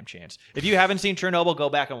a goddamn chance. If you haven't seen Chernobyl, go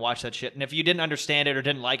back and watch that shit. And if you didn't understand it or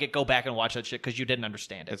didn't like it, go back and watch that shit because you didn't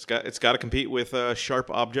understand it. It's got to compete with Sharp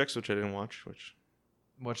Objects, which I didn't watch.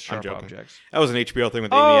 What's I'm Sharp joking. Objects? That was an HBO thing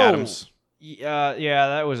with Amy Oh! Adams. Yeah,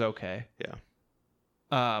 that was okay.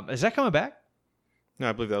 Yeah. Is that coming back? No,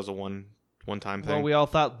 I believe that was a one-time thing. Well, we all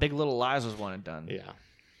thought Big Little Lies was one and done. Yeah.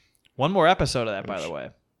 One more episode of that, by the way.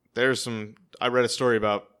 There's I read a story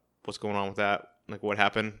about what's going on with that, like what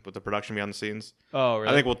happened with the production behind the scenes. Oh,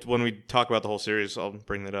 really? I think when we talk about the whole series, I'll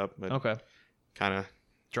bring that up. But Okay. kind of,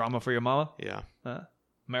 Drama for your mama? yeah.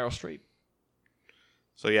 Meryl Streep.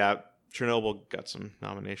 So yeah, Chernobyl got some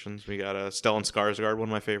nominations. We got Stellan Skarsgård, one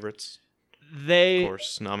of my favorites, of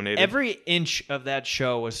course, nominated. Every inch of that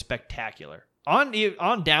show was spectacular. On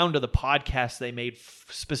down to the podcast they made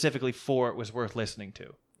specifically for it was worth listening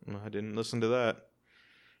to. I didn't listen to that.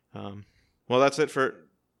 Well, that's it for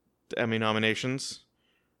the Emmy nominations.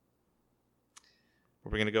 Are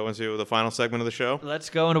we going to go into the final segment of the show? Let's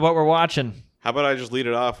go into what we're watching. How about I just lead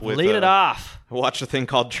it off with... Lead it off. I watched a thing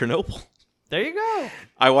called Chernobyl. There you go.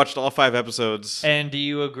 I watched all 5 episodes And do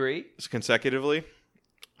you agree? consecutively.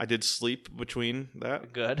 I did sleep between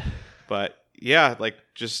that. Good. But yeah, like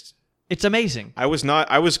just... It's amazing. I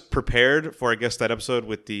was prepared for, I guess, that episode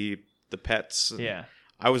with the pets. Yeah.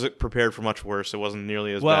 I was prepared for much worse. It wasn't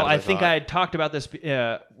nearly as bad Well, as I think thought. I had talked about this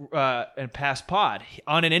in past pod.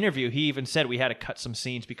 On an interview, he even said we had to cut some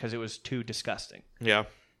scenes because it was too disgusting. Yeah.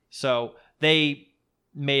 So they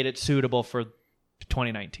made it suitable for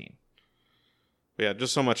 2019. Yeah,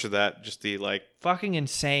 just so much of that. Just the, like, Fucking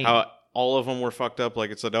insane. how all of them were fucked up.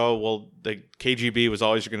 Like, it said, oh, well, the KGB was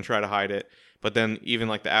always going to try to hide it. But then even,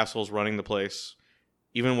 like, the assholes running the place,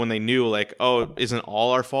 even when they knew, like, oh, it isn't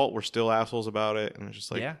all our fault, we're still assholes about it. And it's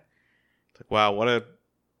just like, yeah. it's like, wow, what a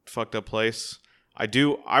fucked up place. I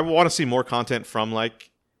want to see more content from,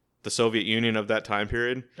 like, the Soviet Union of that time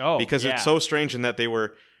period. Oh, because yeah. it's so strange in that they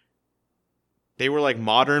were like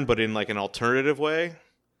modern, but in like an alternative way.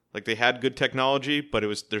 Like they had good technology, but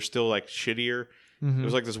they're still like shittier. It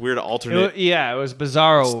was like this weird alternate it was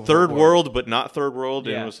Bizarro. third world, but not third world.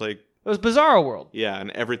 And Yeah. it was like, It was Bizarro World. yeah,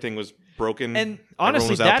 and everything was broken. And Everyone honestly,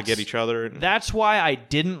 was out to that's- get each other. That's why I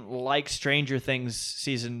didn't like Stranger Things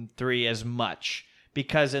season 3 as much,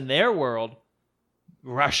 because in their world,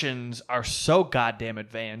 Russians are so goddamn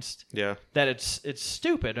advanced Yeah. that it's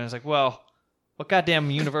stupid. And it's like, well, what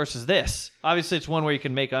goddamn universe is this? Obviously, it's one where you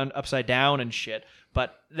can make upside down and shit,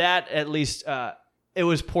 but that at least it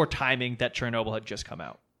was poor timing that Chernobyl had just come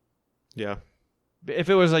out. Yeah. If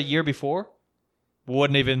it was a year before,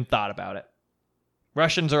 wouldn't even thought about it.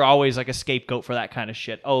 Russians are always like a scapegoat for that kind of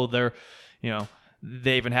shit. Oh,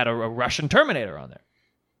 they even had a Russian Terminator on there.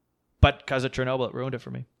 But because of Chernobyl, it ruined it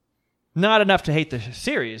for me. Not enough to hate the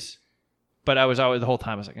series, but I was always, the whole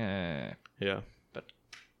time, I was like, eh. Yeah. But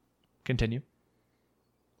continue.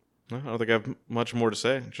 No, I don't think I have much more to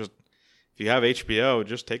say. Just if you have HBO,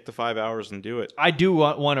 just take the 5 hours and do it. I do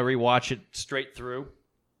want to rewatch it straight through.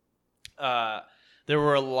 There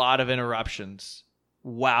were a lot of interruptions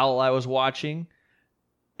while I was watching,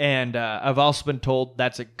 and I've also been told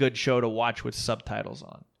that's a good show to watch with subtitles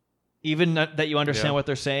on. Even that you understand what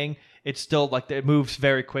they're saying, it's still like it moves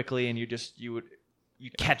very quickly, and you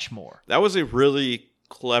catch more. That was a really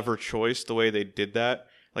clever choice, the way they did that.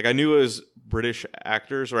 Like, I knew it was British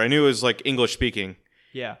actors, or I knew it was like English speaking.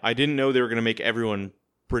 Yeah. I didn't know they were going to make everyone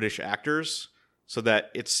British actors, so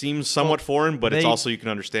that it seems somewhat foreign, but it's also you can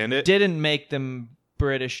understand it. Didn't make them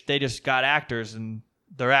British. They just got actors, and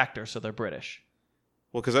they're actors, so they're British.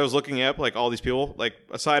 Well, because I was looking at like all these people, like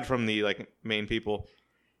aside from the like main people,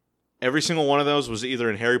 every single one of those was either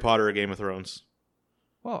in Harry Potter or Game of Thrones.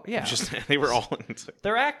 Well, yeah. They were all.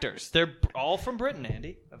 They're actors. They're all from Britain,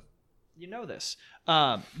 Andy. You know this.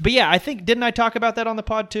 But yeah, didn't I talk about that on the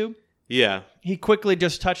pod too? Yeah. He quickly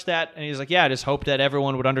just touched that, and he's like, yeah, I just hope that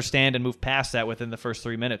everyone would understand and move past that within the first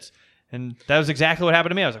 3 minutes. And that was exactly what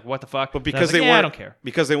happened to me. I was like, what the fuck? But because I don't care.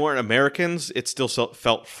 Because they weren't Americans, it still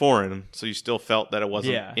felt foreign. So you still felt that it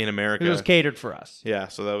wasn't in America. It was catered for us. Yeah,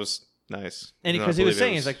 so that was nice. And because he was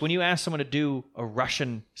saying, he's like, when you ask someone to do a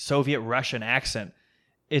Soviet Russian accent,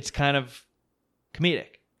 it's kind of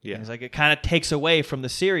comedic. Yeah. And he's like, it kind of takes away from the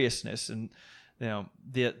seriousness and the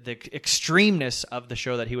extremeness of the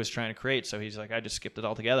show that he was trying to create. So he's like, I just skipped it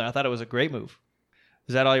altogether. I thought it was a great move.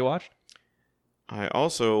 Is that all you watched? I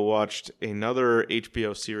also watched another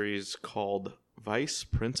HBO series called Vice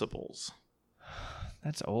Principals.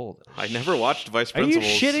 That's old. I never watched Vice Are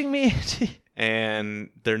Principals. you shitting me? And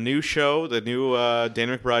their new show, the new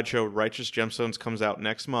Danny McBride show, Righteous Gemstones, comes out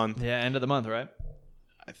next month. Yeah, end of the month, right?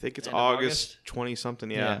 I think it's End of August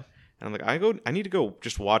 20-something, yeah. And I'm like, I need to go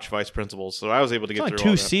just watch Vice Principals. So I was able to get It's through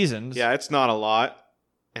only all 2 that. seasons. Yeah, it's not a lot.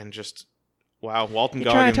 And just, wow, Walton You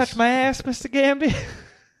Goggins. trying to touch my ass, Mr. Gamby?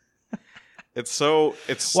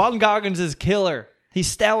 It's Walton Goggins is killer. He's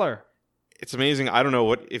stellar. It's amazing. I don't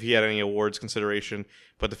know if he had any awards consideration,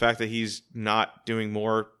 but the fact that he's not doing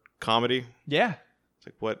more comedy. Yeah. It's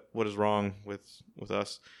like, what is wrong with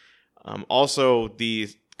us? Also, the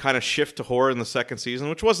kind of shift to horror in the second season,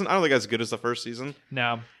 which wasn't, I don't think, as good as the first season.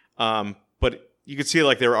 No. But you could see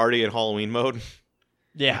like they were already in Halloween mode.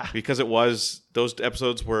 Yeah. Because those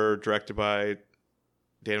episodes were directed by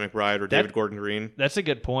Dan McBride or David Gordon Green. That's a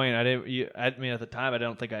good point. I mean, at the time, I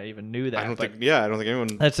don't think I even knew that. I don't think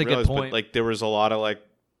anyone. That's a good point. But, like, there was a lot of like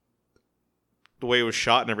the way it was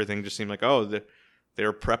shot and everything just seemed like, oh, they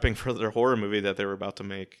were prepping for their horror movie that they were about to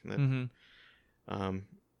make.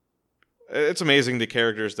 It's amazing the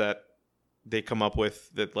characters that they come up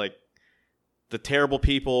with, that like the terrible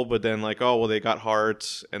people, but then like, oh well, they got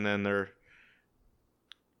hearts, and then they're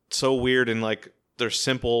so weird and like they're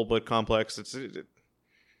simple but complex.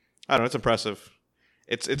 I don't know. It's impressive.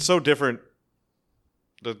 It's so different.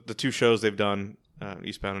 The 2 shows they've done,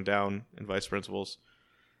 Eastbound and Down and Vice Principals,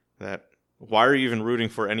 that why are you even rooting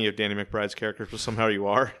for any of Danny McBride's characters? But somehow you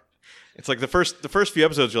are. It's like the first few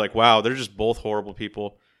episodes, you're like, wow, they're just both horrible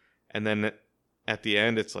people, and then at the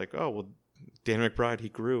end, it's like, oh well, Danny McBride, he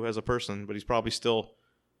grew as a person, but he's probably still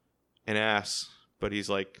an ass. But he's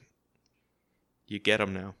like, you get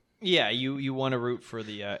him now. Yeah, you want to root for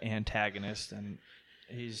the antagonist, and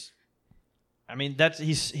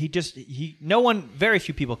very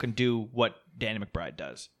few people can do what Danny McBride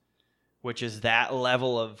does, which is that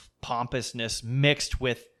level of pompousness mixed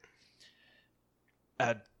with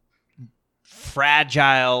a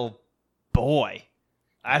fragile boy.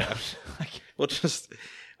 I don't. Well, just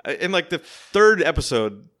in like the 3rd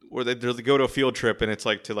episode where they go to a field trip, and it's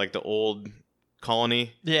like to like the old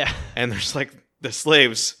colony. Yeah, and there's like the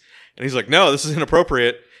slaves. And he's like, no, this is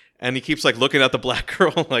inappropriate. And he keeps like looking at the black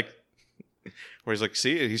girl, like, where he's like,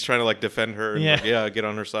 see, he's trying to like defend her. And like, get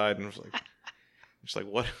on her side. And it's like,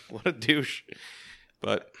 what a douche.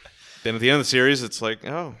 But then at the end of the series, it's like,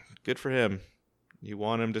 oh, good for him. You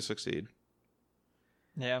want him to succeed.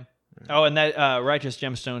 Yeah. Oh, and that Righteous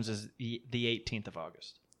Gemstones is the 18th of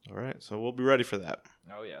August. All right. So we'll be ready for that.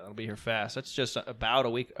 Oh, yeah. That'll be here fast. That's just about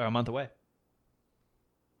a month away.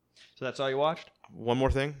 So that's all you watched? One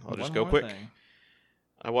more thing. I'll just go quick.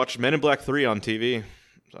 I watched Men in Black 3 on TV.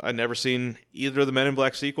 I'd never seen either of the Men in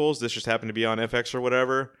Black sequels. This just happened to be on FX or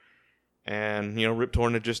whatever. And, Rip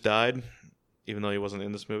Torn had just died. even though he wasn't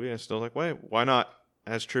in this movie. I still like, why not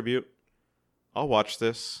as tribute? I'll watch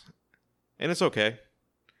this, and it's okay.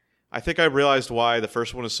 I think I realized why the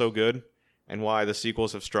first one is so good and why the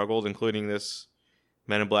sequels have struggled, including this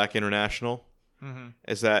Men in Black International,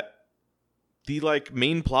 is that the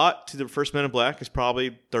main plot to the first Men in Black is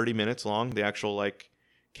probably 30 minutes long. The actual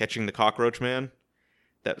catching the cockroach man.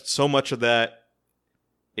 That so much of that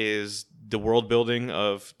is the world building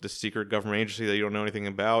of the secret government agency that you don't know anything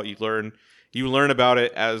about. You learn about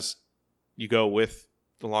it as you go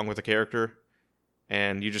along with the character.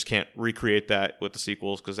 And you just can't recreate that with the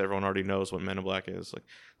sequels because everyone already knows what Men in Black is.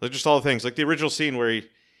 Like just all the things. Like the original scene where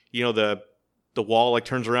the wall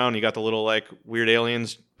turns around, you got the little weird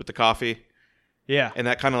aliens with the coffee. Yeah. And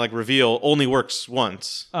that kind of reveal only works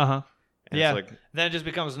once. Uh-huh. And yeah. It's then it just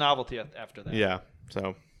becomes novelty after that. Yeah.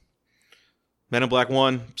 So Men in Black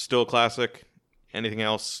 1, still a classic. Anything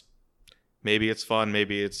else, maybe it's fun,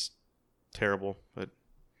 maybe it's terrible, but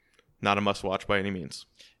not a must watch by any means.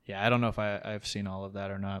 Yeah, I don't know if I've seen all of that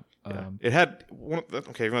or not. Yeah. It had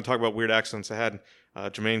if you want to talk about weird accents, it had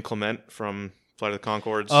Jermaine Clement from Flight of the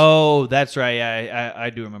Conchords. Oh, that's right. Yeah, I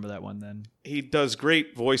do remember that one then. He does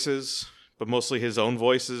great voices, but mostly his own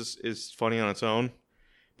voice is funny on its own.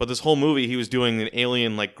 But this whole movie, he was doing an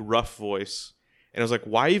alien gruff voice, and I was like,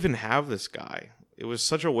 why even have this guy? It was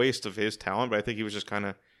such a waste of his talent. But I think he was just kind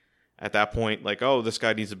of at that point oh, this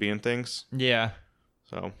guy needs to be in things. Yeah.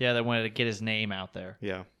 So yeah, they wanted to get his name out there.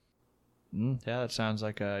 Yeah. Yeah, that sounds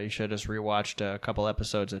like you should have just rewatched a couple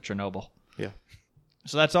episodes of Chernobyl. Yeah.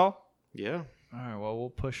 So that's all? Yeah. All right, well, we'll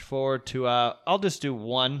push forward to... I'll just do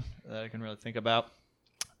one that I can really think about.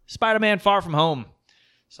 Spider-Man Far From Home.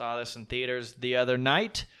 Saw this in theaters the other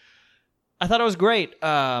night. I thought it was great.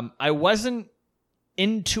 I wasn't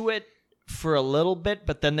into it for a little bit,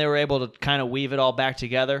 but then they were able to kind of weave it all back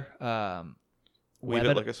together. Weave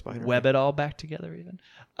it like a spider. Web it all back together, even.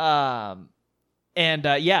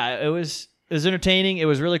 Yeah, it was entertaining. It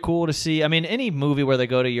was really cool to see. I mean, any movie where they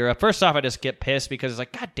go to Europe, first off, I just get pissed because it's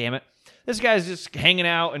like, God damn it. This guy's just hanging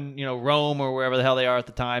out in, Rome or wherever the hell they are at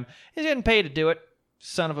the time. He's getting paid to do it.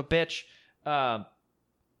 Son of a bitch.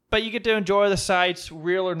 But you get to enjoy the sights,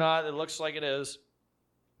 real or not. It looks like it is.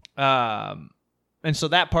 And so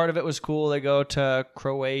that part of it was cool. They go to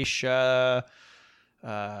Croatia,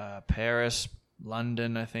 Paris,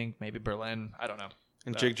 London, I think, maybe Berlin. I don't know.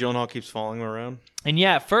 And Jake Gyllenhaal keeps following him around. And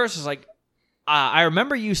yeah, at first it's like, I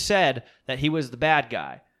remember you said that he was the bad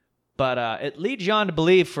guy, but it leads you on to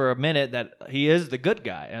believe for a minute that he is the good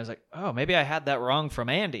guy. And I was like, oh, maybe I had that wrong from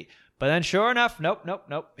Andy. But then sure enough, nope.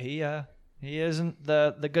 He isn't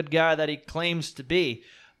the good guy that he claims to be.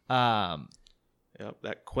 Yep,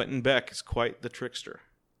 that Quentin Beck is quite the trickster.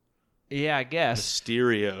 Yeah, I guess.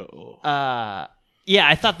 Mysterio. Yeah,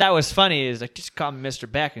 I thought that was funny. He's like, just call me Mr.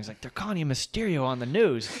 Beck. And he's like, they're calling you Mysterio on the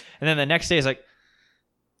news. And then the next day he's like,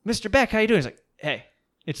 Mr. Beck, how you doing? He's like, hey,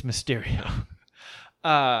 it's Mysterio.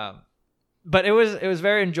 But it was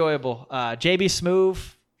very enjoyable. JB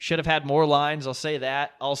Smoove should have had more lines. I'll say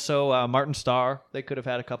that. Also, Martin Starr, they could have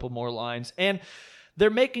had a couple more lines. And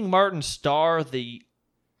they're making Martin Starr the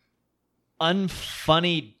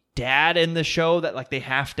unfunny dad in the show that they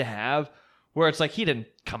have to have. Where it's like he didn't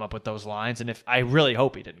come up with those lines, and I really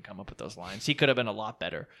hope he didn't come up with those lines. He could have been a lot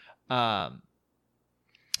better. But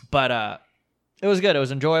it was good. It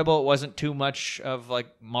was enjoyable. It wasn't too much of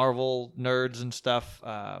Marvel nerds and stuff.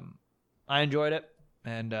 I enjoyed it,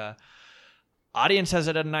 and audience has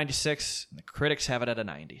it at a 96. And the critics have it at a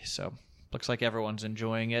 90. So looks like everyone's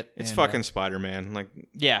enjoying it. It's fucking Spider-Man.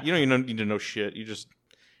 Yeah, you don't need to know shit. You just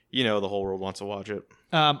the whole world wants to watch it.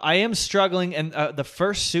 I am struggling, and the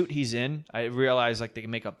first suit he's in, I realize they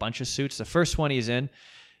can make a bunch of suits. The first one he's in,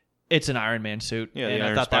 it's an Iron Man suit, and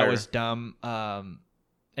I thought that was dumb.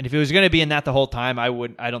 And if he was going to be in that the whole time, I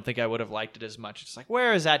don't think I would have liked it as much. It's like,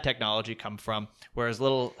 where does that technology come from? Where his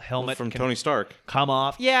little helmet from Tony Stark come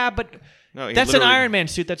off? Yeah, but no, that's an Iron Man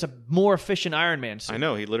suit. That's a more efficient Iron Man suit. I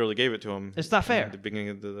know. He literally gave it to him. It's not fair. At the beginning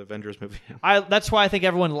of the Avengers movie. That's why I think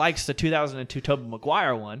everyone likes the 2002 Tobey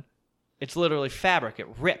Maguire one. It's literally fabric. It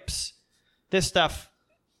rips. This stuff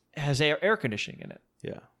has air conditioning in it.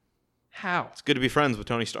 Yeah. How? It's good to be friends with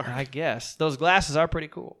Tony Stark. I guess. Those glasses are pretty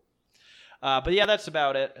cool. But yeah, that's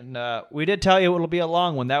about it. And we did tell you it'll be a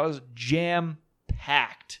long one. That was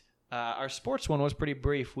jam-packed. Our sports one was pretty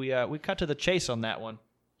brief. We cut to the chase on that one.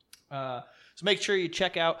 So make sure you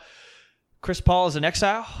check out Chris Paul is in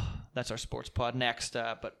Exile. That's our sports pod next.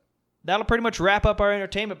 But that'll pretty much wrap up our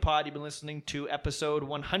entertainment pod. You've been listening to episode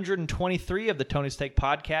 123 of the Tony's Take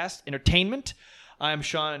Podcast, Entertainment. I'm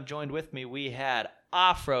Sean, and joined with me, we had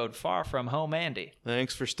Off-Road, Far From Home Andy.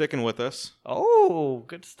 Thanks for sticking with us. Oh,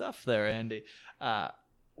 good stuff there, Andy.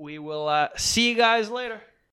 We will see you guys later.